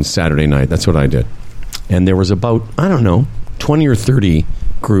 on Saturday night. That's what I did. And there was about, 20 or 30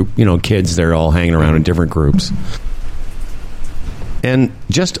 group, kids. They're all hanging around in different groups. And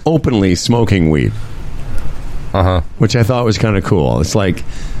just openly smoking weed. Which I thought was kind of cool. It's like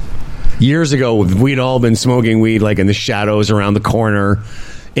years ago, we'd all been smoking weed like in the shadows around the corner,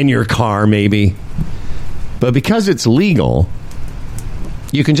 in your car maybe. But because it's legal,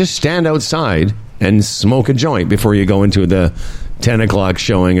 you can just stand outside and smoke a joint before you go into the 10 o'clock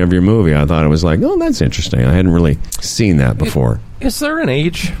showing of your movie. I thought it was like, oh, that's interesting. I hadn't really seen that before. Is there an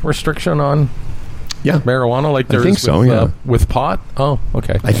age restriction on marijuana like there I think is so, with pot? Oh,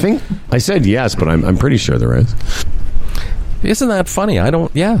 okay. I think I said yes, but I'm pretty sure there is. Isn't that funny?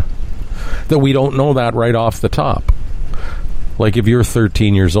 That we don't know that right off the top. Like if you're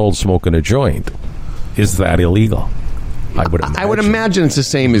 13 years old smoking a joint, is that illegal? I would imagine it's the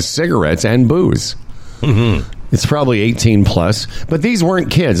same as cigarettes and booze. It's probably 18 plus, but these weren't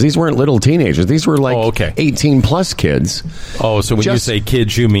kids. These weren't little teenagers. These were like 18 plus kids. Oh, so when you say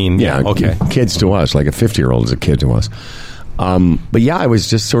kids, you mean kids to us. Like a 50-year-old is a kid to us. But yeah, I was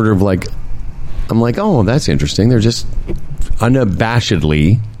just sort of like, I'm like, oh, that's interesting. They're just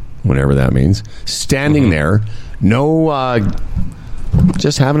unabashedly, whatever that means, standing there,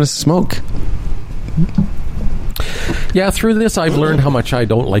 just having a smoke. Yeah, through this, I've learned how much I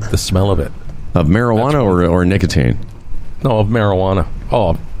don't like the smell of it. Of marijuana or nicotine? No, of marijuana.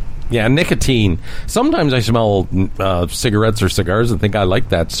 Oh, yeah, nicotine. Sometimes I smell cigarettes or cigars and think I like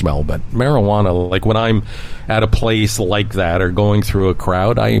that smell, but marijuana, like when I'm at a place like that or going through a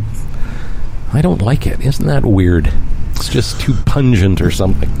crowd, I don't like it. Isn't that weird? It's just too pungent or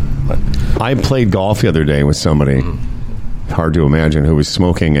something. But I played golf the other day with somebody, hard to imagine, who was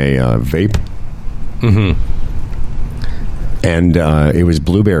smoking a vape. And it was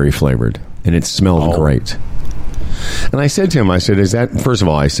blueberry flavored, and it smelled great. And I said to him, is that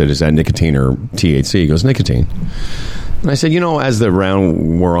nicotine or THC? He goes, nicotine. And I said, as the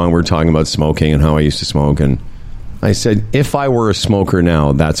round wore on, we're talking about smoking and how I used to smoke. And I said, if I were a smoker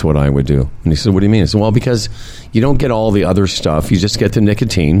now, that's what I would do. And he said, what do you mean? I said, well, because you don't get all the other stuff. You just get the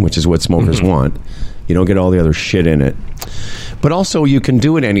nicotine, which is what smokers want. You don't get all the other shit in it. But also, you can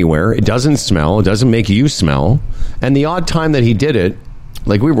do it anywhere. It doesn't smell. It doesn't make you smell. And the odd time that he did it,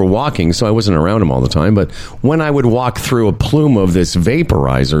 like we were walking, so I wasn't around him all the time, but when I would walk through a plume of this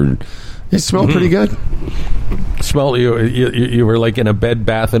vaporizer, it smelled pretty good. Smell, you were like in a Bed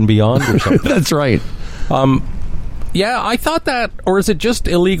Bath & Beyond or something. That's right. Yeah, I thought that, or is it just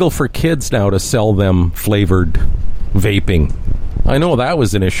illegal for kids now to sell them flavored vaping? I know that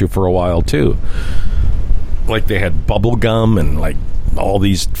was an issue for a while, too. Like they had bubble gum and like all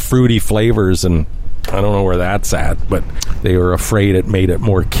these fruity flavors, and I don't know where that's at, but they were afraid it made it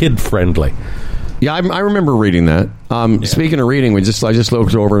more kid-friendly. Yeah, I remember reading that. Speaking of reading, I just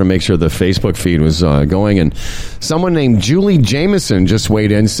looked over to make sure the Facebook feed was going, and someone named Julie Jameson just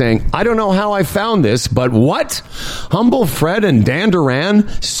weighed in saying, I don't know how I found this, but what? Humble Fred and Dan Duran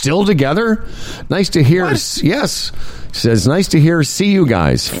still together? Nice to hear. What? Yes. Says, nice to hear, see you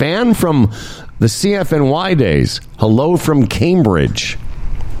guys. Fan from the CFNY days. Hello from Cambridge.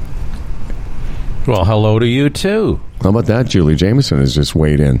 Well, hello to you, too. How about that? Julie Jameson has just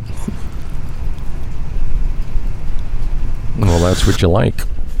weighed in. Well, that's what you like.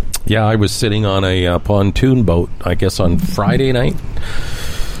 Yeah, I was sitting on a pontoon boat, I guess, on Friday night.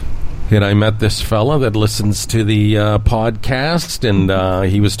 And I met this fella that listens to the podcast, and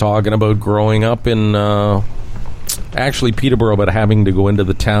he was talking about growing up in... actually Peterborough, but having to go into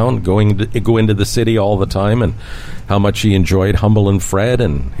the town, go into the city all the time, and how much he enjoyed Humble and Fred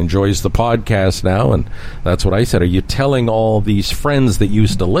and enjoys the podcast now. And that's what I said. Are you telling all these friends that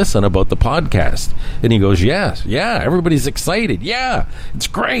used to listen about the podcast? And he goes, yes, yeah, everybody's excited. Yeah, it's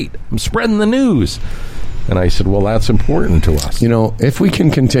great. I'm spreading the news. And I said, well, that's important to us. You know, if we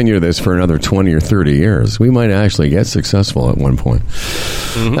can continue this for another 20 or 30 years, we might actually get successful at one point.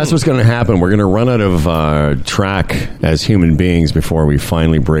 Mm-hmm. That's what's going to happen. We're going to run out of track as human beings before we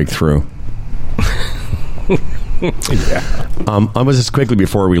finally break through. Yeah. I was just quickly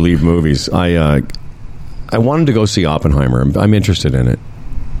before we leave movies. I wanted to go see Oppenheimer. I'm interested in it.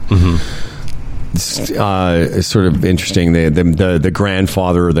 Mm-hmm. It's sort of interesting. The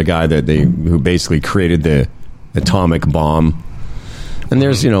grandfather, or the guy who basically created the atomic bomb. And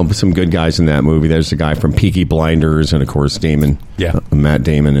there's some good guys in that movie. There's the guy from Peaky Blinders, and of course Damon, Matt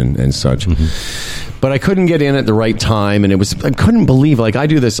Damon, and such. Mm-hmm. But I couldn't get in at the right time, and I couldn't believe. Like I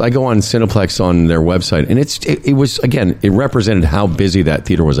do this, I go on Cineplex on their website, and it was again, it represented how busy that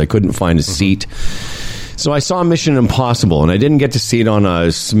theater was. I couldn't find a seat. So I saw Mission Impossible, and I didn't get to see it on an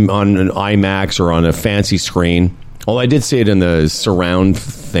IMAX or on a fancy screen. Well, I did see it in the surround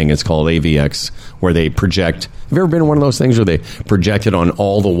thing. It's called AVX, where they project. Have you ever been in one of those things where they project it on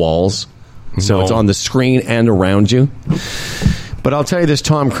all the walls? So it's on the screen and around you. But I'll tell you, this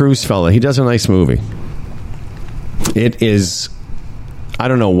Tom Cruise fella, he does a nice movie. It is, I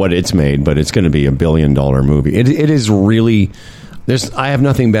don't know what it's made, but it's going to be $1 billion movie. It is really... I have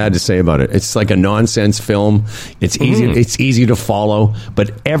nothing bad to say about it. It's like a nonsense film. It's easy. It's easy to follow.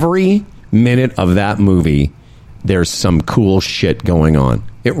 But every minute of that movie, there's some cool shit going on.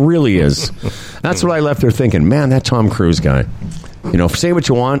 It really is. That's what I left there thinking. Man, that Tom Cruise guy. Say what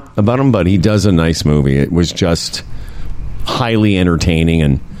you want about him, but he does a nice movie. It was just highly entertaining,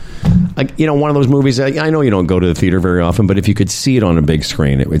 and one of those movies. I know you don't go to the theater very often, but if you could see it on a big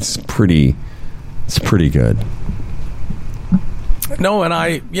screen, it's pretty good. No, and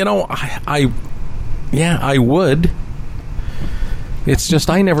I would. It's just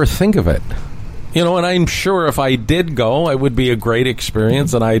I never think of it. And I'm sure if I did go, it would be a great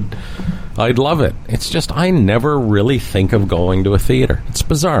experience, and I'd love it. It's just I never really think of going to a theater. It's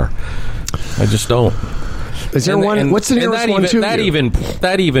bizarre. I just don't. Is there one? What's the nearest one to you? That even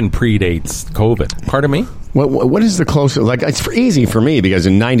predates COVID. Pardon me? What is the closest? Like, it's easy for me because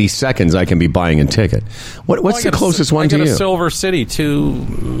in 90 seconds I can be buying a ticket. What's the closest one to you? I got a Silver City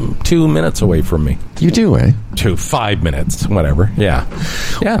 2 minutes away from me. You do, eh? 5 minutes, whatever. Yeah.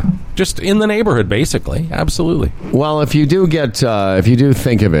 Just in the neighborhood, basically. Absolutely. Well, if you do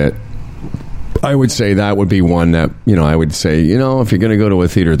think of it, I would say that would be one that, I would say, if you're going to go to a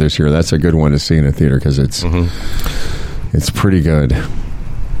theater this year, that's a good one to see in a theater because it's pretty good.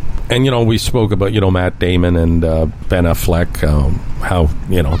 And, we spoke about, Matt Damon and Ben Affleck, how,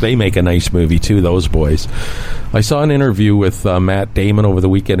 they make a nice movie, too, those boys. I saw an interview with Matt Damon over the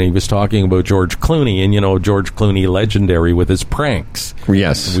weekend, and he was talking about George Clooney, and, George Clooney, legendary with his pranks.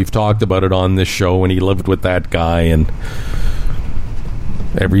 Yes. We've talked about it on this show, and he lived with that guy, and...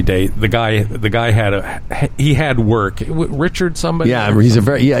 every day, the guy had work. Richard somebody? Yeah, he's a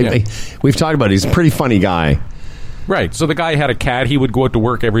very we've talked about it. He's a pretty funny guy. Right. So the guy had a cat. He would go out to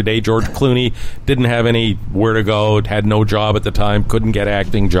work every day. George Clooney didn't have anywhere to go, had no job at the time, couldn't get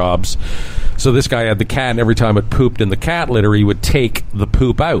acting jobs. So this guy had the cat, and every time it pooped in the cat litter, he would take the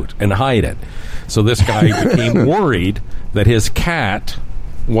poop out and hide it. So this guy became worried that his cat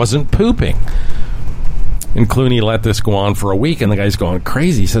wasn't pooping. And Clooney let this go on for a week, and the guy's going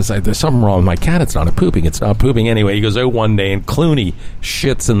crazy. He says, there's something wrong with my cat. It's not pooping. It's not pooping. Anyway, he goes out one day, and Clooney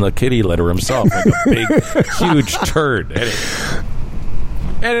shits in the kitty litter himself like a big, huge turd.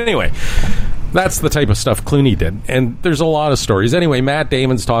 Anyway, that's the type of stuff Clooney did. And there's a lot of stories. Anyway, Matt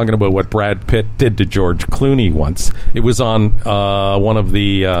Damon's talking about what Brad Pitt did to George Clooney once. It was on one of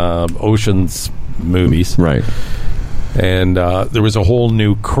the Ocean's movies. Right. And there was a whole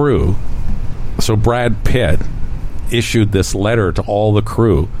new crew. So Brad Pitt issued this letter to all the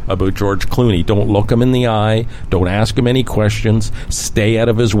crew about George Clooney. Don't look him in the eye. Don't ask him any questions. Stay out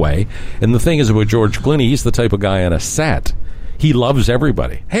of his way. And the thing is about George Clooney, he's the type of guy on a set. He loves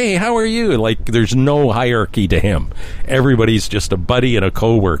everybody. Hey, how are you? Like, there's no hierarchy to him. Everybody's just a buddy and a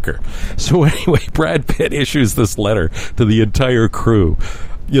coworker. So anyway, Brad Pitt issues this letter to the entire crew.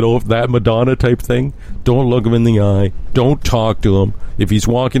 You know, that Madonna type thing. Don't look him in the eye. Don't talk to him. If he's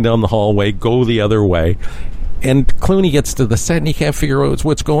walking down the hallway, go the other way. And Clooney gets to the set and he can't figure out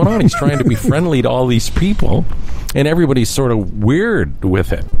what's going on. He's trying to be friendly to all these people, and everybody's sort of weird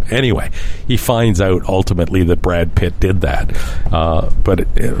with it. Anyway, he finds out ultimately that Brad Pitt did that. But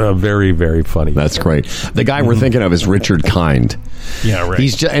very, very funny. That's great. The guy we're thinking of is Richard Kind. Yeah, right.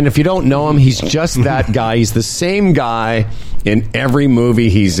 He's and if you don't know him, he's just that guy. He's the same guy in every movie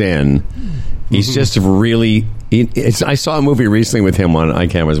he's in. He's just really... I saw a movie recently with him on...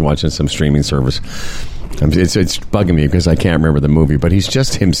 I was watching some streaming service. It's bugging me because I can't remember the movie, but he's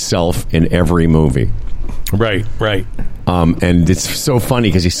just himself in every movie. Right. And it's so funny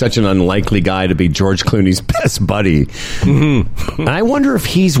because he's such an unlikely guy to be George Clooney's best buddy. And I wonder if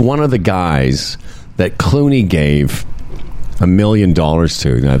he's one of the guys that Clooney gave $1 million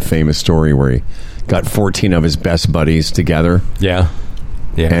to. That famous story where he got 14 of his best buddies together. Yeah.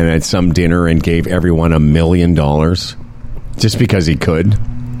 And at some dinner and gave everyone $1 million just because he could.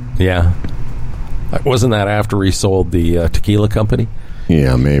 Yeah. Wasn't that after he sold the tequila company?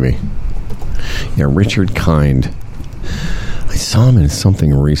 Yeah, maybe. Yeah, Richard Kind. I saw him in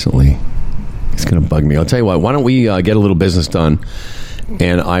something recently. It's going to bug me. I'll tell you what. Why don't we get a little business done,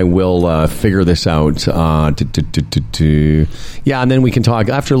 and I will figure this out. Yeah, and then we can talk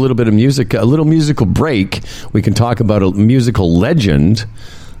after a little bit of music, a little musical break. We can talk about a musical legend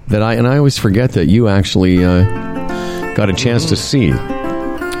that I always forget that you actually got a chance to see.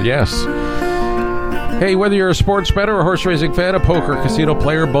 Yes. Hey, whether you're a sports bettor or horse racing fan, a poker casino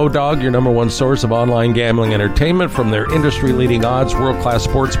player, Bodog, your number one source of online gambling entertainment, from their industry-leading odds, world-class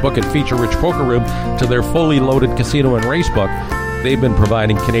sports book, and feature-rich poker room to their fully loaded casino and race book, they've been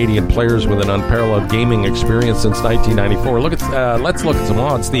providing Canadian players with an unparalleled gaming experience since 1994. Let's look at some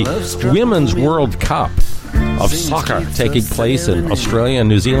odds. The Women's World Cup of soccer taking place in Australia and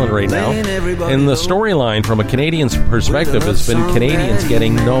New Zealand right now. And the storyline from a Canadian's perspective has been Canadians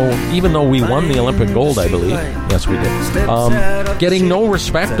getting even though we won the Olympic gold, I believe. Yes, we did. Getting no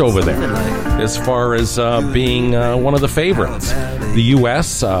respect over there as far as being one of the favorites. The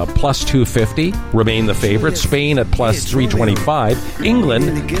U.S. plus 250 remain the favorite. Spain at plus 325.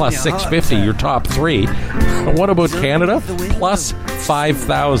 England plus 650, your top three. What about Canada? Plus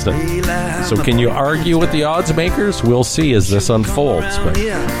 5,000. So can you argue with the odds makers? We'll see as this unfolds. But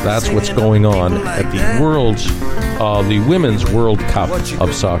that's what's going on at the Women's World Cup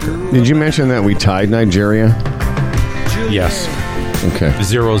of soccer. Did you mention that we tied Nigeria? Yes. Okay.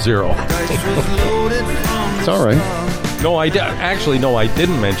 0-0. It's all right. No, I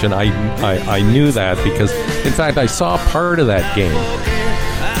didn't mention. I knew that because, in fact, I saw part of that game.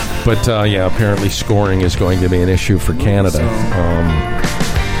 But, apparently scoring is going to be an issue for Canada.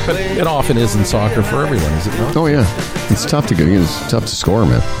 But it often is in soccer for everyone, is it not? Oh, yeah. It's tough to It's tough to score,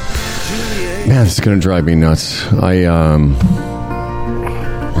 man. Man, it's going to drive me nuts. Where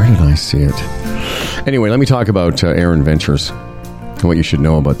did I see it? Anyway, let me talk about Aaron Ventures and what you should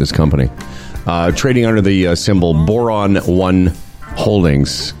know about this company. Trading under the symbol Boron 1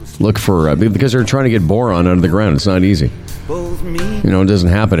 Holdings. Look for because they're trying to get boron out of the ground. It's not easy. It doesn't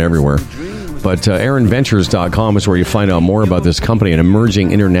happen everywhere. But AaronVentures.com is where you find out more about this company, an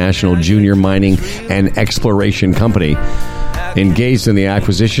emerging international junior mining and exploration company engaged in the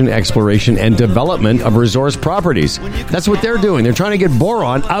acquisition, exploration, and development of resource properties. That's what they're doing. They're trying to get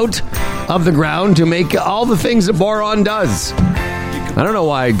boron out of the ground to make all the things that boron does. I don't know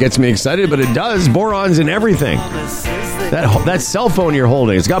why it gets me excited, but it does. Boron's in everything. That cell phone you're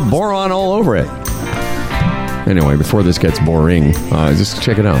holding, it's got boron all over it. Anyway, before this gets boring, just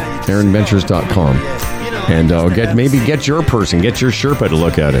check it out. AaronVentures.com. And get your person, get your Sherpa to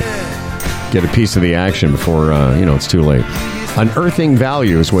look at it. Get a piece of the action before, it's too late. Unearthing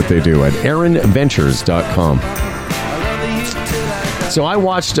value is what they do at AaronVentures.com. So I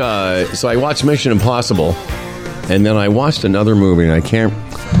watched Mission Impossible, and then I watched another movie, and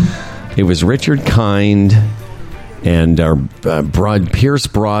it was Richard Kind and Pierce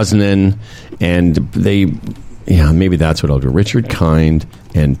Brosnan, and maybe that's what I'll do. Richard Kind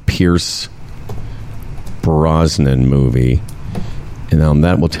and Pierce Brosnan movie, and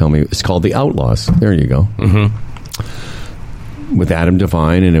that will tell me it's called The Outlaws. There you go. With Adam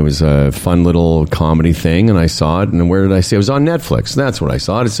Devine, and it was a fun little comedy thing, and I saw it. And where did I see it? It was on Netflix. That's what I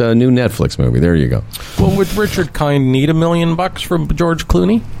saw. It's a new Netflix movie. There you go. Well, would Richard Kind need $1 million from George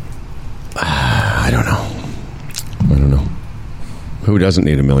Clooney? I don't know. Who doesn't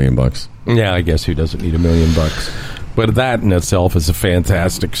need $1 million? Yeah, I guess who doesn't need $1 million? But that in itself is a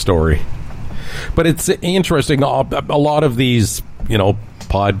fantastic story. But it's interesting. A lot of these,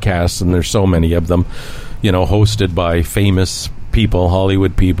 podcasts, and there's so many of them, hosted by famous people,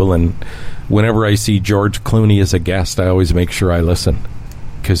 Hollywood people, and whenever I see George Clooney as a guest, I always make sure I listen,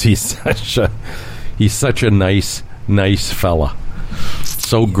 because he's such a nice fella,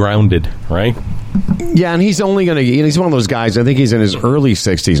 so grounded, right? Yeah, and he's only he's one of those guys, I think he's in his early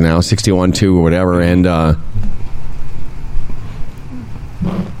 60s now, 61, 2 or whatever, and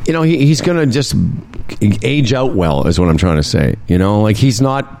he's going to just age out well, is what I'm trying to say. He's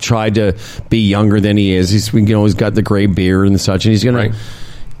not tried to be younger than he is. He's got the gray beard and such, and he's going to.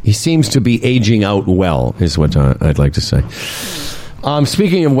 He seems to be aging out well, is what I'd like to say.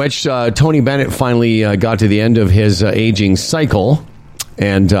 Speaking of which, Tony Bennett finally got to the end of his aging cycle,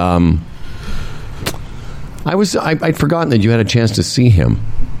 and I'd forgotten that you had a chance to see him.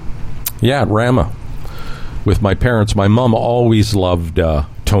 Yeah, at Rama with my parents. My mom always loved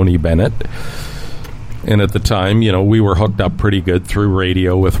Tony Bennett. And at the time, we were hooked up pretty good through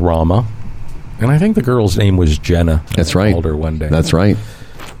radio with Rama. And I think the girl's name was Jenna. That's right. I called her one day. That's right.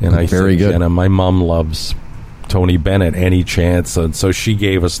 And I Very said, good. Jenna, my mom loves Tony Bennett any chance. And so she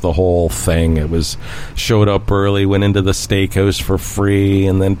gave us the whole thing. It was showed up early, went into the steakhouse for free,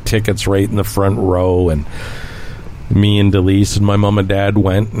 and then tickets right in the front row. And me and Delise and my mom and dad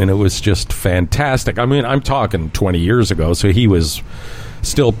went, and it was just fantastic. I mean, I'm talking 20 years ago, so he was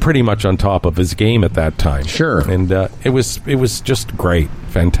still pretty much on top of his game at that time. Sure. And it was just great.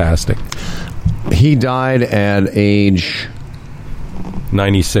 Fantastic. He died at age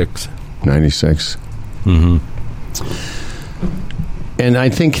 96. 96. Mm-hmm. And I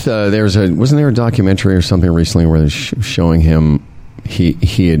think wasn't there a documentary or something recently where they're showing him he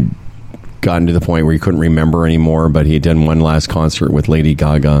had gotten to the point where he couldn't remember anymore, but he had done one last concert with Lady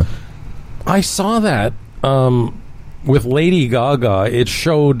Gaga. I saw that. With Lady Gaga, it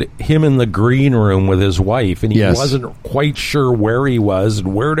showed him in the green room with his wife, and he wasn't quite sure where he was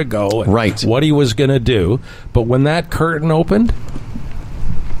and where to go and what he was going to do. But when that curtain opened,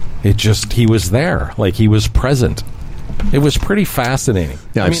 he was there, like he was present. It was pretty fascinating.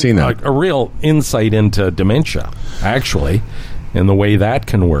 Yeah, I've seen that. A real insight into dementia, actually, and the way that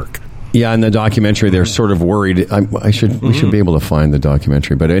can work. Yeah, in the documentary, they're sort of worried. We should be able to find the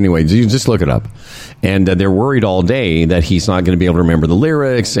documentary. But anyway, you just look it up. And they're worried all day that he's not going to be able to remember the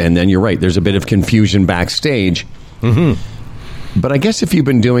lyrics. And then you're right, there's a bit of confusion backstage. Mm-hmm. But I guess if you've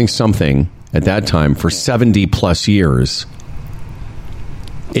been doing something at that time for 70 plus years,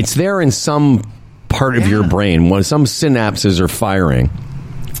 it's there in some part of your brain when some synapses are firing.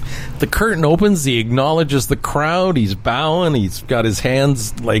 The curtain opens, he acknowledges the crowd, he's bowing, he's got his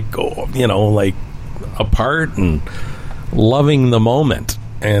hands like apart and loving the moment.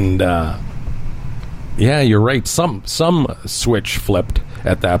 And yeah, you're right, some switch flipped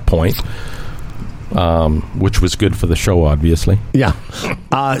at that point, which was good for the show, obviously. Yeah.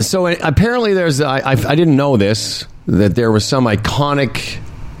 So apparently there's I didn't know this, that there was some iconic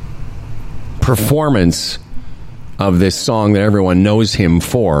performance of this song that everyone knows him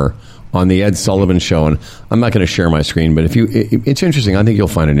for on the Ed Sullivan Show. And I'm not going to share my screen, but it's interesting. I think you'll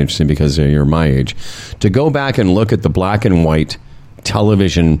find it interesting because you're my age. To go back and look at the black and white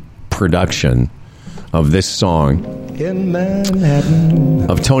television production of this song in Manhattan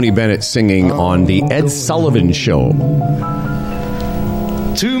of Tony Bennett singing on the Ed Sullivan Show.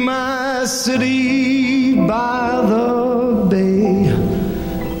 To my city by the bay,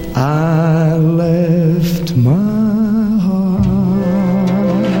 I left my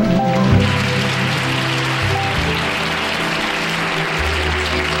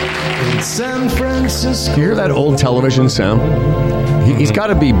San Francisco. You hear that old television sound? He's got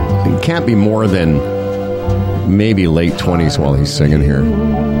to be, it can't be more than maybe late 20s while he's singing here.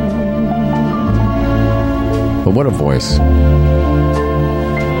 But what a voice.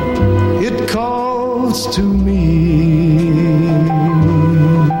 It calls to me.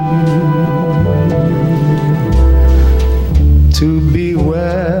 To be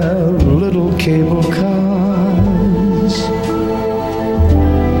where little cable cars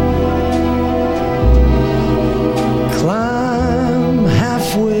climb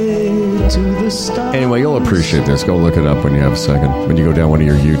halfway to the stars. Anyway, you'll appreciate this. Go look it up when you have a second. When you go down one of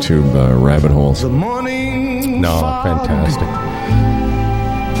your YouTube rabbit holes. The morning No, fantastic.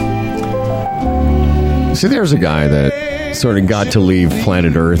 See, there's a guy that sort of got to leave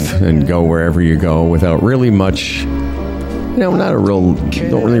planet Earth and go wherever you go without really much, not a real,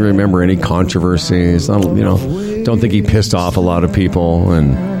 don't really remember any controversies. Don't think he pissed off a lot of people.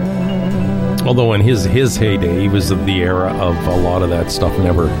 And Although in his heyday, he was of the era of a lot of that stuff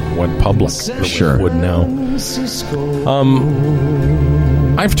never went public the way Sure. it would now.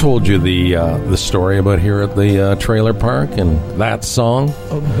 I've told you the story about here at the trailer park and that song.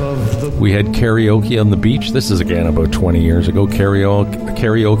 We had karaoke on the beach. This is again about 20 years ago.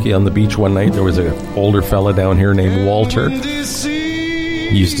 Karaoke on the beach one night. There was an older fella down here named Walter.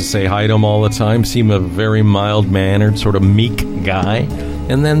 He used to say hi to him all the time. Seemed a very mild-mannered, sort of meek guy.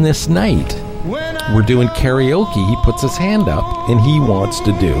 And then this night, we're doing karaoke. He puts his hand up and he wants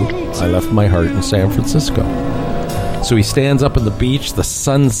to do I Left My Heart in San Francisco. So he stands up on the beach, the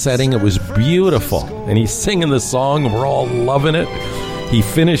sun's setting, it was beautiful. And he's singing the song, and we're all loving it. He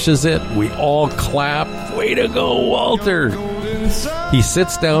finishes it, we all clap. Way to go, Walter! He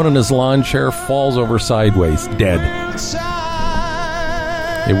sits down in his lawn chair, falls over sideways, dead.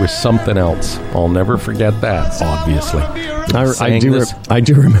 It was something else. I'll never forget that, obviously. I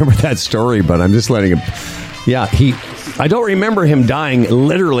do remember that story, but I'm just letting him. Yeah, I don't remember him dying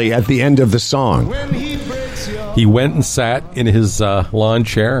literally at the end of the song. He went and sat in his lawn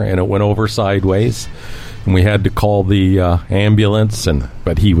chair, and it went over sideways. And we had to call the ambulance,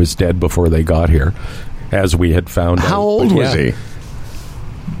 but he was dead before they got here, as we had found out. How old was he?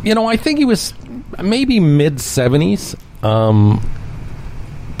 I think he was maybe mid-70s.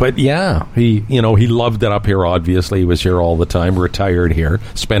 But yeah, he loved it up here, obviously. He was here all the time, retired here,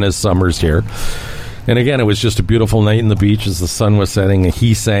 spent his summers here. And again, it was just a beautiful night in the beach as the sun was setting, and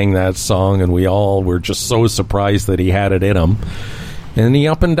he sang that song, and we all were just so surprised that he had it in him. And he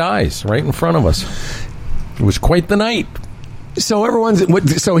up and dies right in front of us. It was quite the night. So everyone's put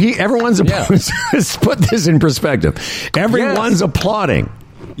this in perspective. Everyone's applauding.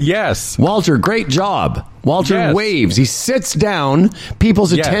 Yes. Walter, great job. Walter Yes. waves. He sits down.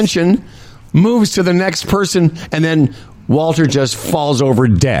 People's Yes. attention moves to the next person, and then Walter just falls over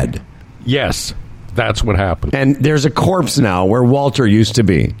dead. Yes. That's what happened. And there's a corpse now where Walter used to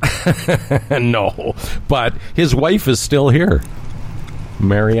be. No. But his wife is still here.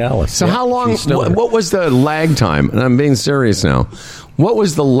 Mary Alice. So Yeah, how long, she's still here. what was the lag time? And I'm being serious now. What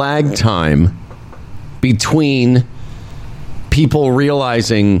was the lag time between people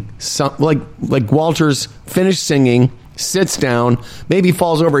realizing, like Walter's finished singing, sits down, maybe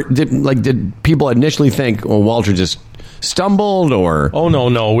falls over? Did people initially think, well, Walter just stumbled, or? Oh,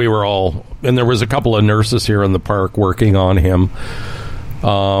 no. We were all... And there was a couple of nurses here in the park working on him.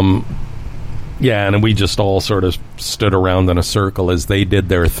 Yeah, and we just all sort of stood around in a circle as they did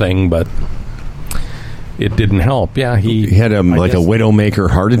their thing, but it didn't help. Yeah, he had a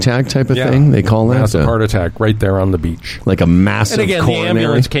widowmaker heart attack type of thing, they call that? Massive heart attack right there on the beach. Like a massive And again, coronary? the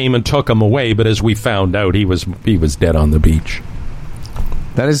ambulance came and took him away, but as we found out, he was dead on the beach.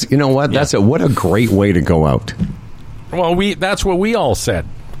 That is, you know what? Yeah. What a great way to go out. Well, that's what we all said.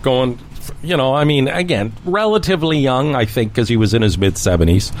 Going, again, relatively young, I think, because he was in his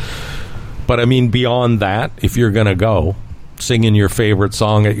mid-70s. But beyond that, if you're going to go, singing your favorite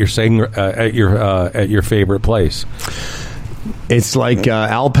song at your favorite place, it's like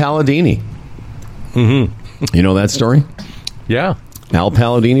Al Palladini. Mm-hmm. You know that story? Yeah, Al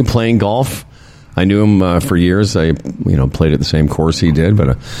Palladini playing golf. I knew him for years. I played at the same course he did,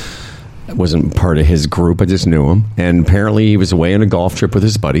 but I wasn't part of his group. I just knew him, and apparently he was away on a golf trip with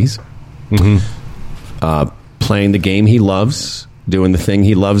his buddies, playing the game he loves, doing the thing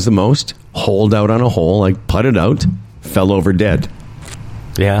he loves the most. Holed out on a hole, putted out, fell over dead.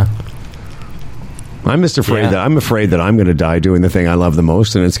 Yeah. I'm afraid that I'm going to die doing the thing I love the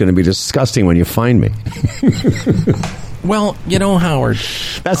most, and it's going to be disgusting when you find me. Well, Howard,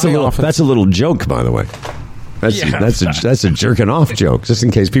 That's a little joke, by the way. That's a jerking off joke, just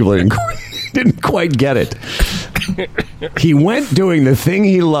in case people didn't quite get it. He went doing the thing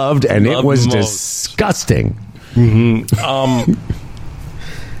he loved, and it was disgusting.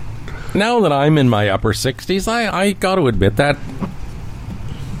 now that I'm in my upper 60s, I got to admit that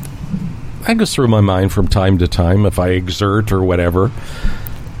that goes through my mind from time to time if I exert or whatever.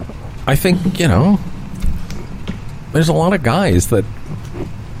 I think, there's a lot of guys that,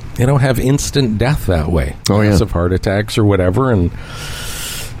 have instant death that way. Oh, yeah. Massive heart attacks or whatever. And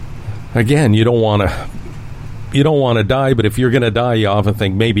again, you don't want to die, but if you're going to die, you often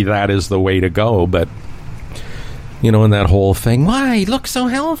think maybe that is the way to go. But, in that whole thing, why? He looks so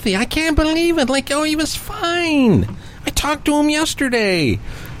healthy. I can't believe it. Like, he was fine. I talked to him yesterday.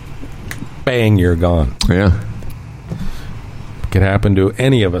 Bang, you're gone. Yeah. Could happen to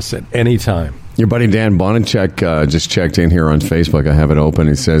any of us at any time. Your buddy Dan Bonacek just checked in here on Facebook. I have it open.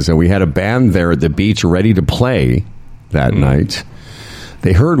 He says, we had a band there at the beach ready to play that night.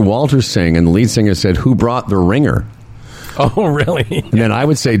 They heard Walter sing, and the lead singer said, "Who brought the ringer?" Oh, really? And then I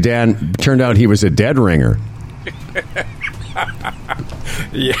would say, Dan, turned out he was a dead ringer.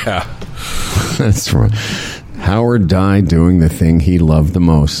 Yeah. That's right. Howard died doing the thing he loved the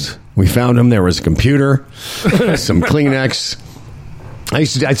most. We found him. There was a computer, some Kleenex.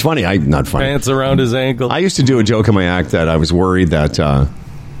 It's funny. Not funny. Pants around his ankle. I used to do a joke in my act that I was worried that...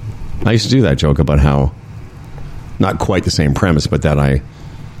 I used to do that joke about how... Not quite the same premise, but that I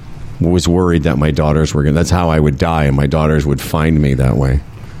was worried that my daughters were going to... That's how I would die, and my daughters would find me that way.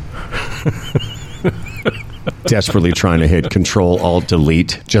 Desperately trying to hit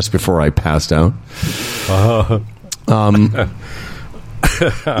Control-Alt-Delete just before I passed out.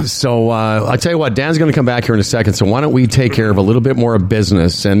 So I'll tell you what, Dan's going to come back here in a second, so why don't we take care of a little bit more of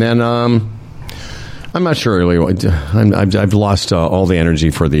business, and then I'm not sure really. I've lost all the energy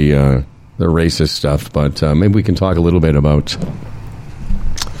for the racist stuff, but maybe we can talk a little bit about...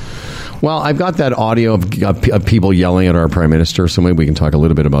 Well, I've got that audio of people yelling at our Prime Minister, so maybe we can talk a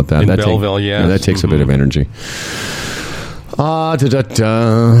little bit about that. In Belleville, yes. That takes a bit of energy.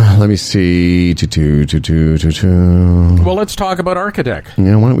 Let me see. Well, let's talk about Architect.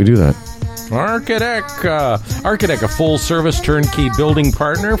 Yeah, why don't we do that? Architect, a full-service turnkey building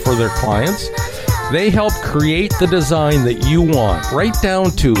partner for their clients. They help create the design that you want, right down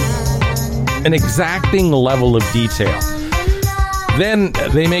to an exacting level of detail. Then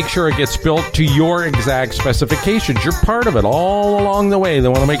they make sure it gets built to your exact specifications. You're part of it all along the way. They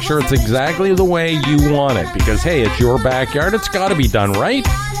want to make sure it's exactly the way you want it because, hey, it's your backyard. It's got to be done right.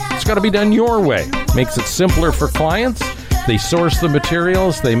 It's got to be done your way. Makes it simpler for clients. They source the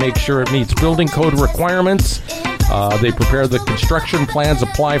materials. They make sure it meets building code requirements. They prepare the construction plans,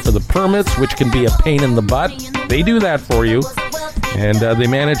 apply for the permits, which can be a pain in the butt. They do that for you. And they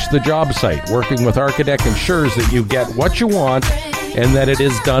manage the job site. Working with Architect ensures that you get what you want and that it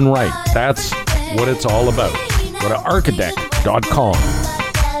is done right. That's what it's all about. Go to architect.com.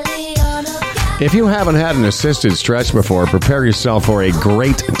 If you haven't had an assisted stretch before, prepare yourself for a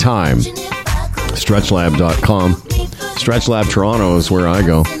great time. StretchLab.com. StretchLab Toronto is where I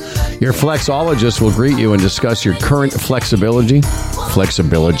go. Your flexologist will greet you and discuss your current flexibility,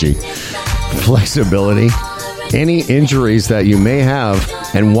 any injuries that you may have,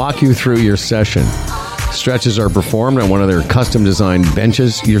 and walk you through your session. Stretches are performed on one of their custom-designed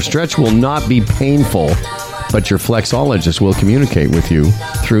benches. Your stretch will not be painful, but your flexologist will communicate with you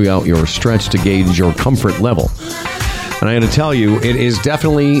throughout your stretch to gauge your comfort level. And I got to tell you, it is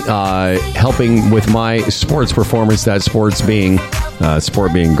definitely helping with my sports performance, that sport being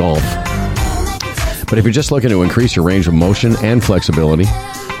golf. But if you're just looking to increase your range of motion and flexibility,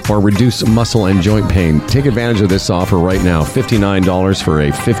 or reduce muscle and joint pain, take advantage of this offer right now. $59 for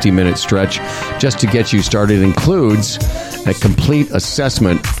a 50-minute stretch just to get you started. It includes a complete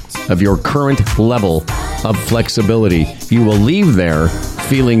assessment of your current level of flexibility. You will leave there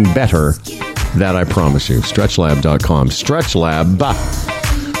feeling better, that I promise you. StretchLab.com.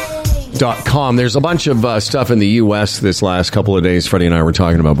 StretchLab.com. There's a bunch of stuff in the U.S. this last couple of days Freddie and I were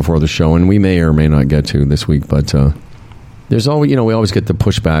talking about before the show, and we may or may not get to this week, but... There's always, we always get the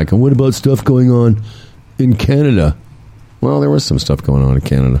pushback. And what about stuff going on in Canada? Well, there was some stuff going on in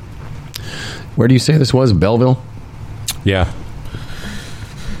Canada. Where do you say this was? Belleville? Yeah.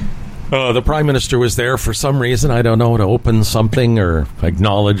 The Prime Minister was there for some reason. I don't know, to open something or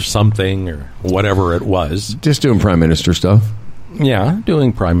acknowledge something or whatever it was. Just doing Prime Minister stuff. Yeah,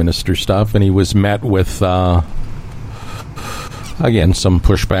 doing Prime Minister stuff. And he was met with... Again, some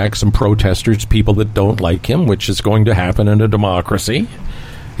pushback, some protesters, people that don't like him, which is going to happen in a democracy.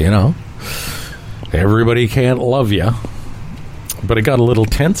 Everybody can't love you. But it got a little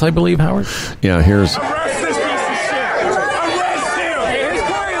tense, I believe, Howard. Yeah, here's... Arrest this piece of shit! Arrest him!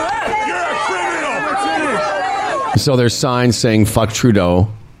 You're a criminal! So there's signs saying, fuck Trudeau.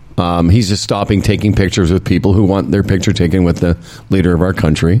 He's just stopping, taking pictures with people who want their picture taken with the leader of our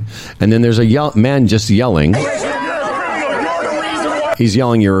country. And then there's a man just yelling. He's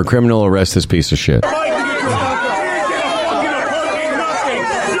yelling, "You're a criminal, arrest this piece of shit."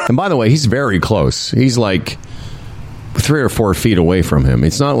 And by the way, he's very close. He's like 3 or 4 feet away from him.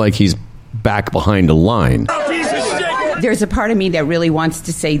 It's not like he's back behind a line. There's a part of me that really wants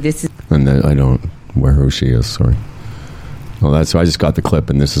to say this is... And then I don't where who she is, sorry. Well, I just got the clip,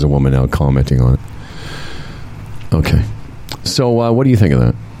 and this is a woman now commenting on it. Okay. So what do you think of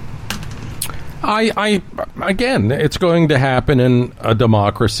that? Again, it's going to happen in a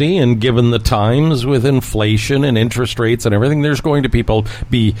democracy, and given the times with inflation and interest rates and everything, there's going to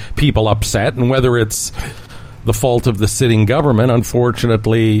be people upset, and whether it's the fault of the sitting government,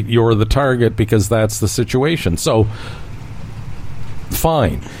 unfortunately, you're the target because that's the situation. So,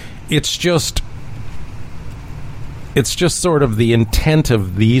 fine. It's just sort of the intent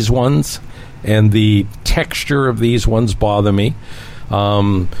of these ones and the texture of these ones bother me.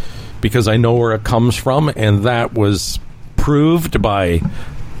 Because I know where it comes from, and that was proved by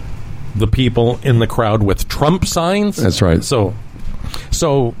the people in the crowd with Trump signs. That's right. So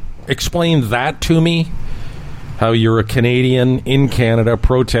explain that to me, how you're a Canadian in Canada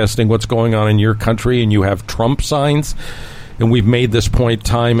protesting what's going on in your country, and you have Trump signs. And we've made this point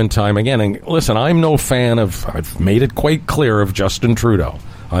time and time again. And listen, I'm no fan of, I've made it quite clear, of Justin Trudeau.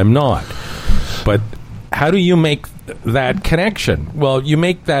 I'm not. But how do you make that connection? Well, you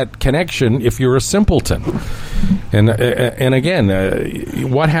make that connection if you're a simpleton. And again,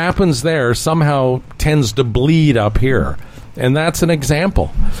 what happens there somehow tends to bleed up here. And that's an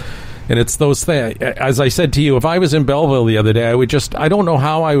example. And it's those things. As I said to you, if I was in Belleville the other day, I don't know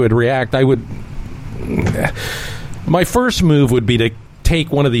how I would react. My first move would be to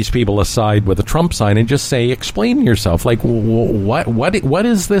take one of these people aside with a Trump sign and just say, explain yourself. Like, what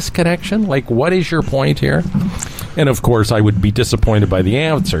is this connection? Like, what is your point here? And of course, I would be disappointed by the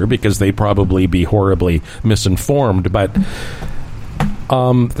answer because they'd probably be horribly misinformed. But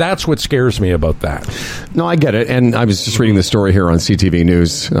that's what scares me about that. No, I get it. And I was just reading the story here on CTV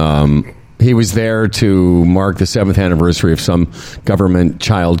News. He was there to mark the 7th anniversary of some government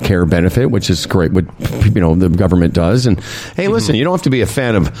child care benefit, which is great, what the government does. And hey, listen, you don't have to be a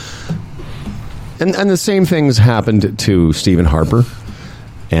fan of... And the same things happened to Stephen Harper.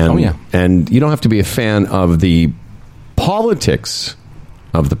 And, and you don't have to be a fan of the politics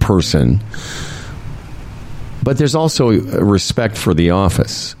of the person, but there's also a respect for the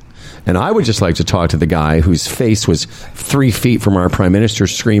office. And I would just like to talk to the guy whose face was 3 feet from our prime minister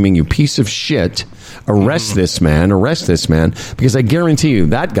screaming, "You piece of shit, arrest this man, because I guarantee you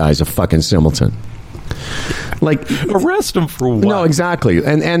that guy's a fucking simpleton." Like, arrest him for what? No, exactly.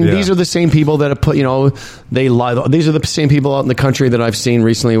 And these are the same people that have put, they lie. These are the same people out in the country that I've seen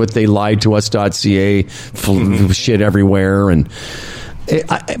recently with they lied to us.ca, shit everywhere. And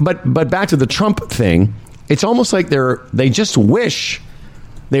but back to the Trump thing, it's almost like they just wish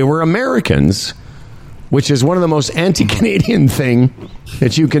they were Americans, which is one of the most anti-Canadian thing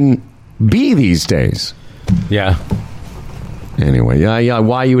that you can be these days. Yeah. Anyway, yeah.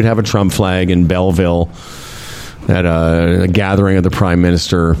 Why you would have a Trump flag in Belleville at a gathering of the Prime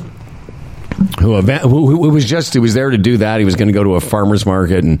Minister, who was there to do that. He was going to go to a farmer's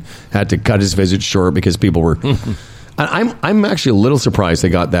market and had to cut his visit short because people were. I'm actually a little surprised they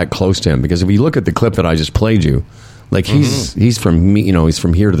got that close to him, because if you look at the clip that I just played you, like he's from me, he's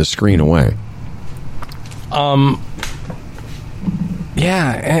from here to the screen away.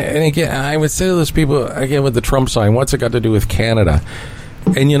 Yeah, and again, I would say to those people, again, with the Trump sign, what's it got to do with Canada?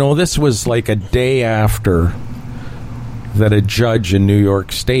 And, this was like a day after that a judge in New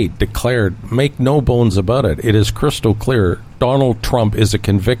York State declared, make no bones about it, it is crystal clear, Donald Trump is a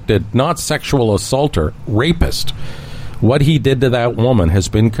convicted, not sexual assaulter, rapist. What he did to that woman has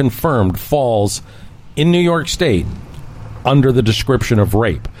been confirmed falls in New York State under the description of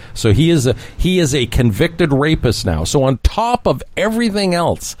rape. So he is a convicted rapist now. So on top of everything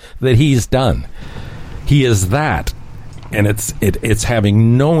else that he's done, he is that, and it's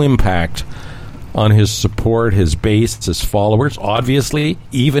having no impact on his support, his base, his followers, obviously,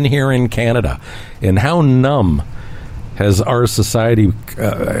 even here in Canada. And how numb has our society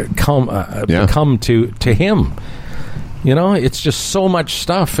become to him? It's just so much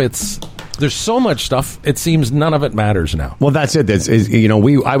stuff. There's so much stuff, it seems none of it matters now. Well, that's it.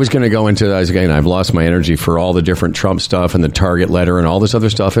 I was going to go into that again. I've lost my energy for all the different Trump stuff and the Target letter and all this other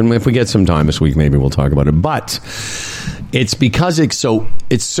stuff. And if we get some time this week, maybe we'll talk about it. But it's because it's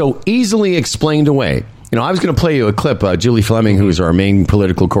so easily explained away. I was going to play you a clip. Julie Fleming, who's our main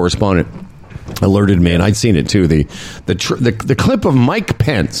political correspondent, alerted me, and I'd seen it too. The clip of Mike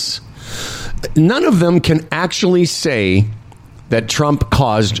Pence. None of them can actually say that Trump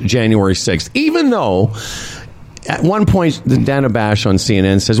caused January 6th, even though at one point Dana Bash on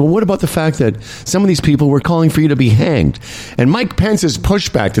CNN says, well, what about the fact that some of these people were calling for you to be hanged? And Mike Pence's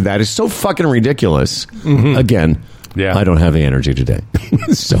pushback to that is so fucking ridiculous. Again, I don't have the energy today.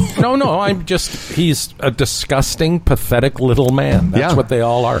 So No, he's a disgusting, pathetic little man. That's what they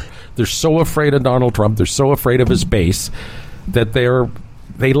all are. They're so afraid of Donald Trump. They're so afraid of his base that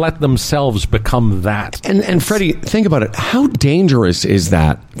they let themselves become that. And Freddie, think about it. How dangerous is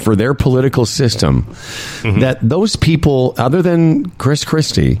that for their political system that those people, other than Chris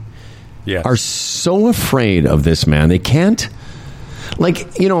Christie, are so afraid of this man? They can't,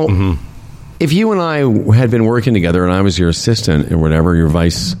 if you and I had been working together and I was your assistant or whatever, your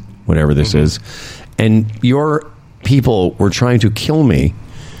vice, whatever this is, and your people were trying to kill me,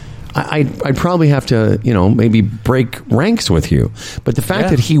 I'd probably have to, maybe break ranks with you. But the fact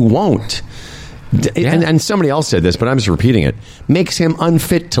that he won't, and somebody else said this, but I'm just repeating it, makes him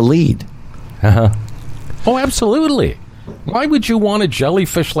unfit to lead. Oh, absolutely. Why would you want a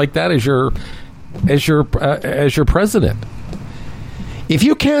jellyfish like that as your president? If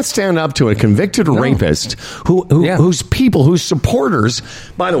you can't stand up to a convicted rapist whose people, whose supporters,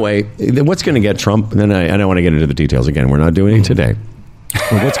 by the way, what's going to get Trump? Then I don't want to get into the details again. We're not doing it today.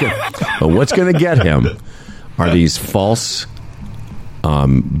 But what's going to get him are these false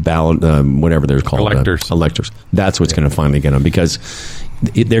ballot, whatever they're called, electors. That's what's going to finally get him, because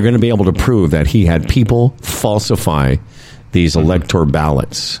they're going to be able to prove that he had people falsify these elector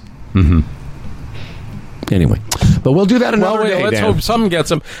ballots. Anyway, but we'll do that another day. Let's hope some gets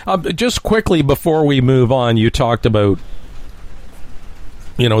him. Just quickly before we move on, you talked about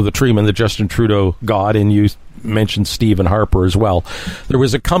the treatment that Justin Trudeau got, and you mentioned Stephen Harper as well. There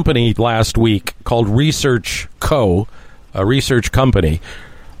was a company last week called Research Co., a research company,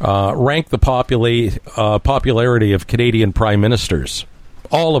 ranked the popularity of Canadian prime ministers,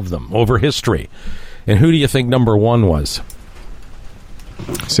 all of them, over history. And who do you think number one was?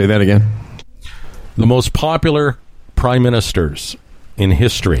 Say that again. The most popular prime ministers in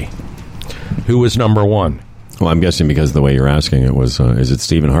history. Who was number one? Well, I'm guessing because of the way you're asking it was, is it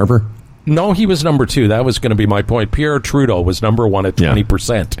Stephen Harper? No, he was number two. That was going to be my point. Pierre Trudeau was number one at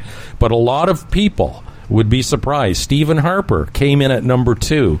 20%. But a lot of people would be surprised. Stephen Harper came in at number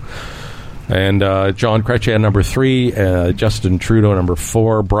two. And John Chrétien, number three. Justin Trudeau, number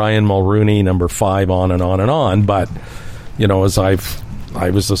four. Brian Mulroney, number five, on and on and on. But, as I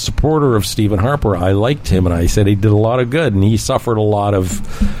was a supporter of Stephen Harper, I liked him, and I said he did a lot of good, and he suffered a lot of...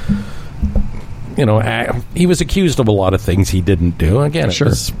 he was accused of a lot of things he didn't do. Again, it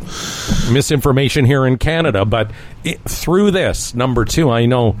was misinformation here in Canada, but through this, number two, I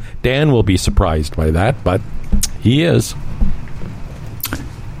know Dan will be surprised by that, but he is.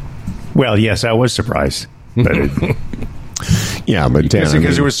 Well, yes, I was surprised. But but Dan,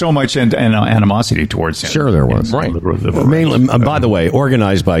 because there was so much animosity towards him. Sure, there was. Right. Mainly, by the way,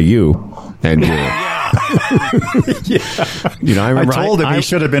 organized by you and you. I told him he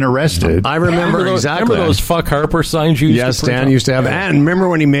should have been arrested. I remember exactly. Remember those fuck Harper signs you used to print? Yes, Dan used to have. And remember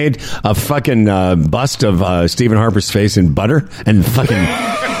when he made a fucking bust of Stephen Harper's face in butter and fucking...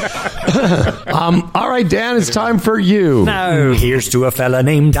 all right, Dan, it's time for you. Now, here's to a fella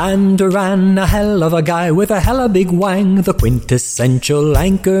named Dan Duran, a hell of a guy with a hella big wang, the quintessential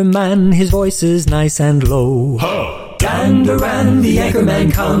anchor man. His voice is nice and low. Dan Duran, the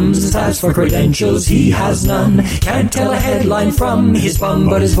anchorman comes. As for credentials, he has none. Can't tell a headline from his bum,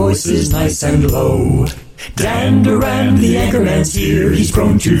 but his voice is nice and low. Dan Duran, the anchorman's here. He's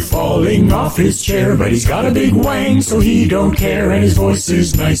prone to falling off his chair, but he's got a big wang, so he don't care, and his voice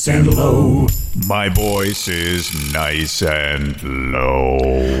is nice and low. My voice is nice and low.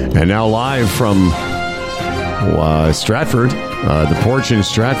 And now live from Stratford, the porch in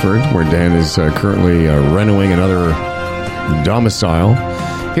Stratford, where Dan is currently renovating another domicile.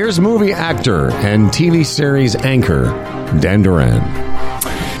 Here's movie actor and TV series anchor Dan Duran.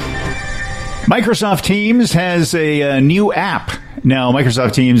 Microsoft Teams has a new app. Now,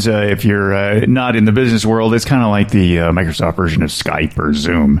 Microsoft Teams, if you're not in the business world, it's kind of like the Microsoft version of Skype or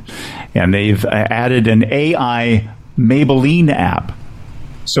Zoom. And they've added an AI Maybelline app.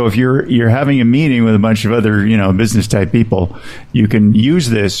 So if you're having a meeting with a bunch of other, business type people, you can use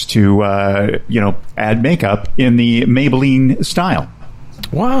this to, add makeup in the Maybelline style.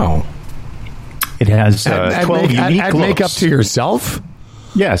 Wow. It has 12 unique add looks. makeup to yourself?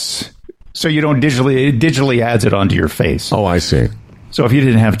 Yes. So you don't it digitally adds it onto your face. Oh, I see. So if you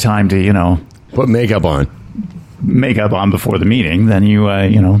didn't have time to, put makeup on. makeup on before the meeting. Then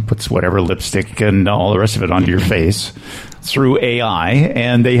you puts whatever lipstick and all the rest of it onto your face through AI,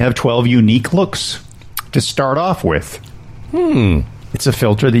 and they have 12 unique looks to start off with. It's a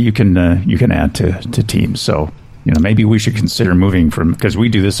filter that you can add to Teams. So maybe we should consider moving from, because we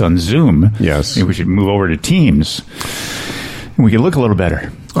do this on Zoom. Yes, maybe we should move over to Teams, and we can look a little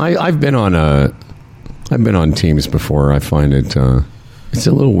better. I've been on Teams before. I find it it's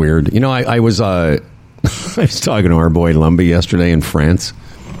a little weird. I was I was talking to our boy Lumby yesterday in France.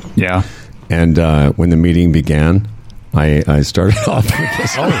 Yeah, and when the meeting began, I started off with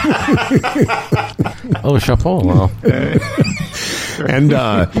this. Oh, chapeau! Wow. And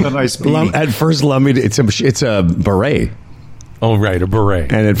at first, Lumby, it's a beret. Oh, right, a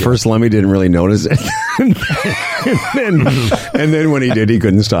beret. And at first, Lumby didn't really notice it. and then when he did, he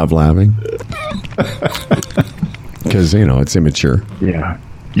couldn't stop laughing. Because, it's immature. Yeah.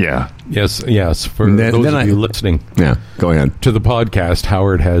 Yes. For those of you listening, go ahead. To the podcast,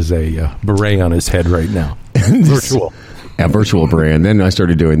 Howard has a beret on his head right now. Virtual. Yeah, virtual beret. And then I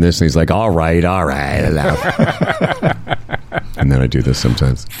started doing this, and he's like, all right. I laugh. And then I do this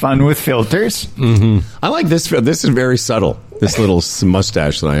sometimes. Fun with filters. Mm-hmm. I like this. This is very subtle. This little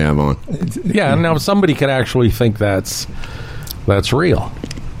mustache that I have on. Yeah, now somebody could actually think that's real.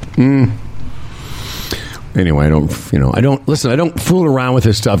 Anyway, I don't fool around with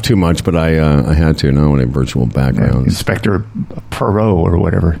this stuff too much, but I had to now in a virtual background. Inspector Perot or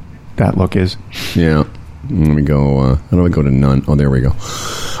whatever that look is. Yeah. Let me go. How do I go to none? Oh, there we go.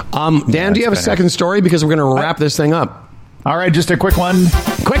 Dan, do you have a second story? Because we're going to wrap this thing up. All right, just a quick one.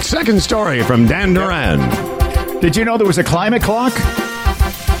 Quick second story from Dan Duran. Did you know there was a climate clock?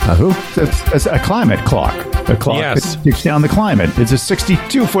 Who? It's a climate clock. A clock that takes down the climate. It's a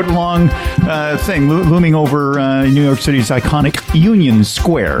 62-foot long thing looming over New York City's iconic Union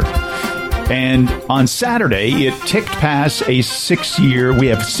Square. And on Saturday, it ticked past a 6-year. We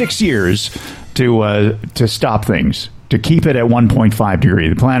have 6 years to stop things, to keep it at 1.5 degree.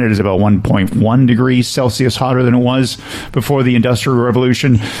 The planet is about 1.1 degrees Celsius hotter than it was before the Industrial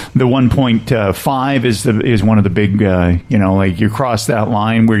Revolution. The 1.5 is one of the big, like you cross that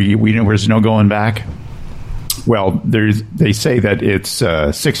line where there's no going back. Well, they say that it's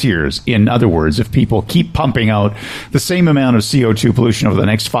 6 years. In other words, if people keep pumping out the same amount of CO2 pollution over the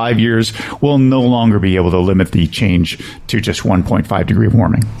next 5 years, we'll no longer be able to limit the change to just 1.5 degree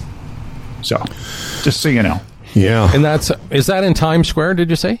warming. So, just so you know. Yeah. And is that in Times Square,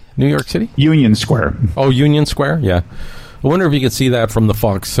 did you say? New York City? Union Square. Oh, Union Square? Yeah. I wonder if you could see that from the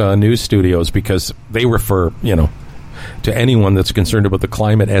Fox News studios, because they refer, to anyone that's concerned about the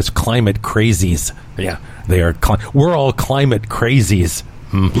climate as climate crazies. Yeah, they are. We're all climate crazies.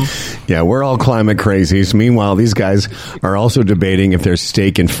 Mm-hmm. Yeah, we're all climate crazies. Meanwhile, these guys are also debating if there's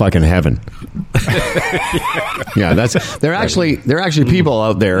steak in fucking heaven. Yeah, they're actually people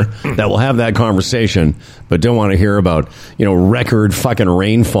out there that will have that conversation, but don't want to hear about record fucking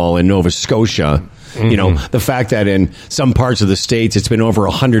rainfall in Nova Scotia. Mm-hmm. The fact that in some parts of the States it's been over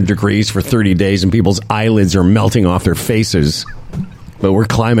 100 degrees for 30 days and people's eyelids are melting off their faces. But we're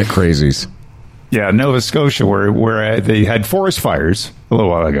climate crazies. Yeah, Nova Scotia, where they had forest fires a little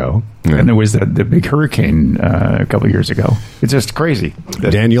while ago, and there was the big hurricane a couple of years ago. It's just crazy.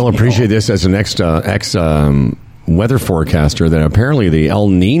 Dan, you'll appreciate this as an ex-weather forecaster, that apparently the El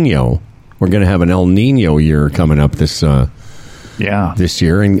Nino, we're going to have an El Nino year coming up this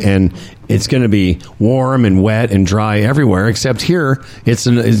year, and it's going to be warm and wet and dry everywhere, except here it's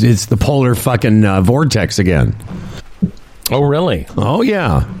the polar fucking vortex again. Oh, really? Oh,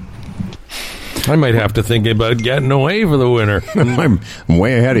 yeah. I might have to think about getting away for the winter. I'm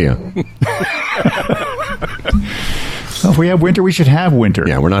way ahead of you. If we have winter, we should have winter.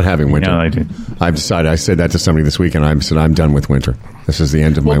 Yeah, we're not having winter. No, I've decided. I said that to somebody this week, and I said I'm done with winter. This is the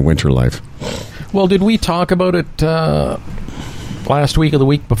end of my winter life. Well, did we talk about it last week or the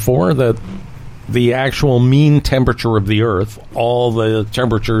week before, that the actual mean temperature of the Earth, all the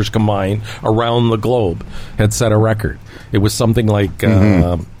temperatures combined around the globe, had set a record? It was something like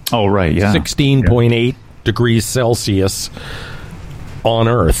 16.8 degrees Celsius on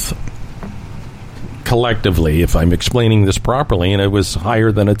Earth collectively, if I'm explaining this properly, and it was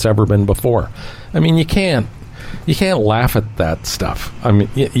higher than it's ever been before. I mean, you can't laugh at that stuff. I mean,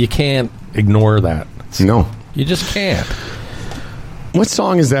 you can't ignore that. No. You just can't. What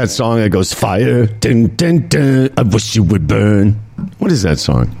song is that song that goes, fire, dun, dun, dun, I wish you would burn? What is that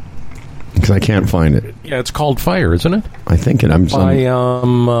song? Because I can't find it. Yeah, it's called Fire, isn't it? I think it. It's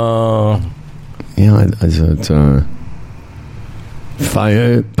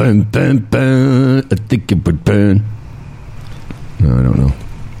fire, burn, burn, burn. I think it would burn. No, I don't know.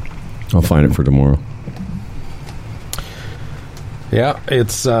 I'll find it for tomorrow. Yeah,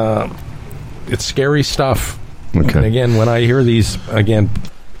 it's scary stuff. Okay. And again, when I hear these,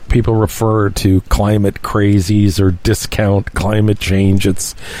 people refer to climate crazies or discount climate change.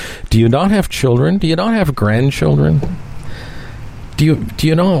 Do you not have children? Do you not have grandchildren? Do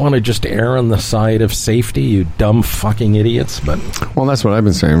you not want to just err on the side of safety, you dumb fucking idiots? But well, that's what I've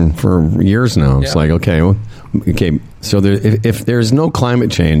been saying for years now. It's like, okay. So if there's no climate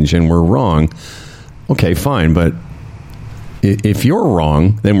change and we're wrong, okay, fine. But if you're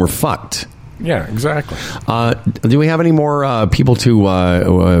wrong, then we're fucked. Yeah, exactly. Do we have any more people to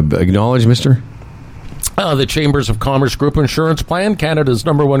acknowledge, mister? The Chambers of Commerce Group Insurance Plan, Canada's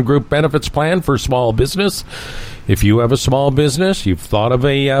 #1 group benefits plan for small business. If you have a small business, you've thought of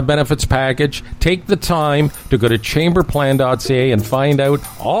a benefits package, take the time to go to chamberplan.ca and find out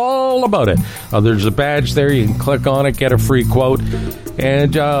all about it. There's a badge there. You can click on it, get a free quote,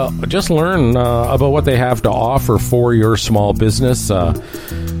 and just learn about what they have to offer for your small business.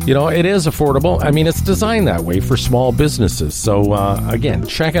 It is affordable. I mean, it's designed that way for small businesses. So, again,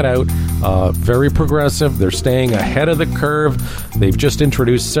 check it out. Very progressive. They're staying ahead of the curve. They've just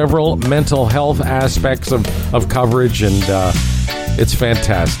introduced several mental health aspects of coverage, and it's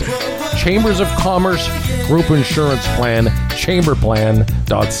fantastic. Chambers of Commerce Group Insurance Plan,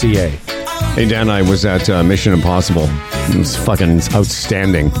 chamberplan.ca. Hey, Dan, I was at Mission Impossible. It was fucking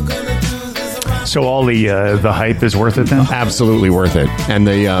outstanding. So all the hype is worth it then? Absolutely worth it. And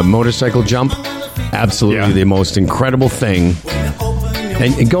the motorcycle jump, absolutely the most incredible thing.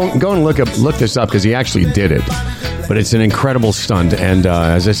 And go and look this up because he actually did it. But it's an incredible stunt. And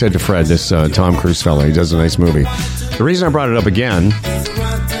as I said to Fred, this Tom Cruise fella, he does a nice movie. The reason I brought it up again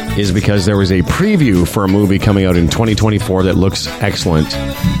is because there was a preview for a movie coming out in 2024 that looks excellent.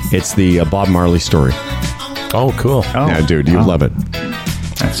 It's the Bob Marley story. Oh, cool. Oh, yeah, dude, you'd love it.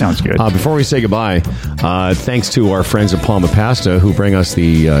 That sounds good. Before we say goodbye, thanks to our friends at Palma Pasta who bring us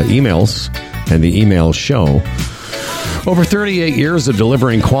the emails and the email show. Over 38 years of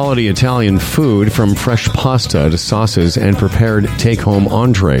delivering quality Italian food, from fresh pasta to sauces and prepared take-home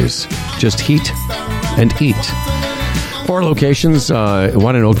entrees. Just heat and eat. 4 locations,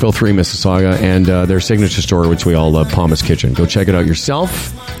 one in Oakville, 3 Mississauga, and their signature store, which we all love, Palma's Kitchen. Go check it out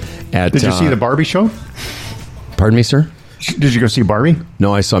yourself. Did you see the Barbie show? Pardon me, sir? Did you go see Barbie?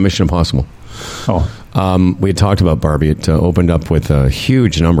 No, I saw Mission Impossible. Oh. We had talked about Barbie. It opened up with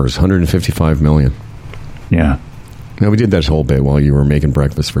huge numbers, 155 million. Yeah. No, we did that whole bit while you were making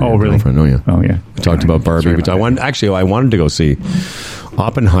breakfast for your girlfriend. Oh, yeah. Oh, yeah. We talked about Barbie. Which I wanted to go see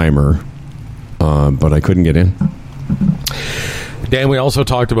Oppenheimer, but I couldn't get in. Dan, we also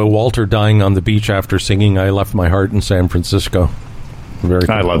talked about Walter dying on the beach after singing "I Left My Heart in San Francisco." Very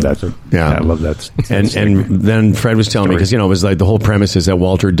cool. I love that. Yeah, I love that. And then Fred was telling me, because, it was like the whole premise is that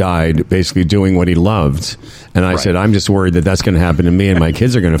Walter died basically doing what he loved. And I said, I'm just worried that that's going to happen to me and my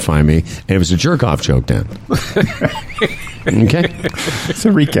kids are going to find me. And it was a jerk-off joke, Dan. Okay? It's a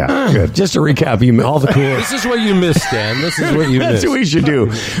recap. Good. Just a recap. All the cool. This is what you missed, Dan. This is what you missed. That's what we should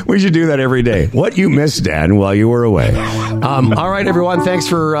do. We should do that every day. What you missed, Dan, while you were away. All right, everyone. Thanks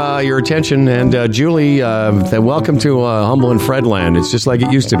for your attention. And Julie, welcome to Humble and Fredland. It's just like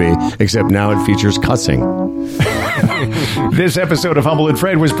it used to be, except now it features cussing. This episode of Humble and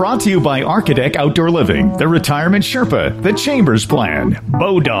Fred was brought to you by Architect Outdoor Living, the Retirement Sherpa, the Chambers Plan,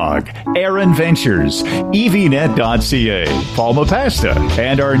 Bodog, Aaron Ventures, evnet.ca, Palma Pasta,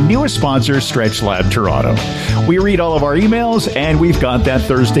 and our newest sponsor, Stretch Lab Toronto. We read all of our emails, and we've got that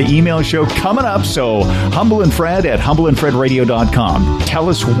Thursday email show coming up, so Humble and Fred at humbleandfredradio.com. Tell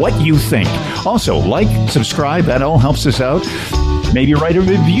us what you think. Also, like, subscribe, that all helps us out. Maybe write a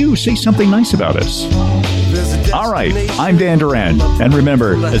review, say something nice about us. All right, I'm Dan Duran, and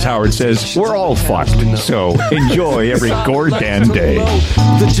remember, as Howard says, we're all fucked, so enjoy every goddamn day.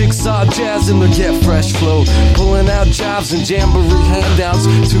 The jigsaw jazz and the get fresh flow, pulling out jobs and jamboree handouts,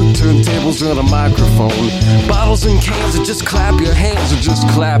 2 turntables and a microphone, bottles and cans, or just clap your hands, or just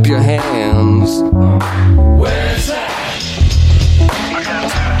clap your hands. Where's that?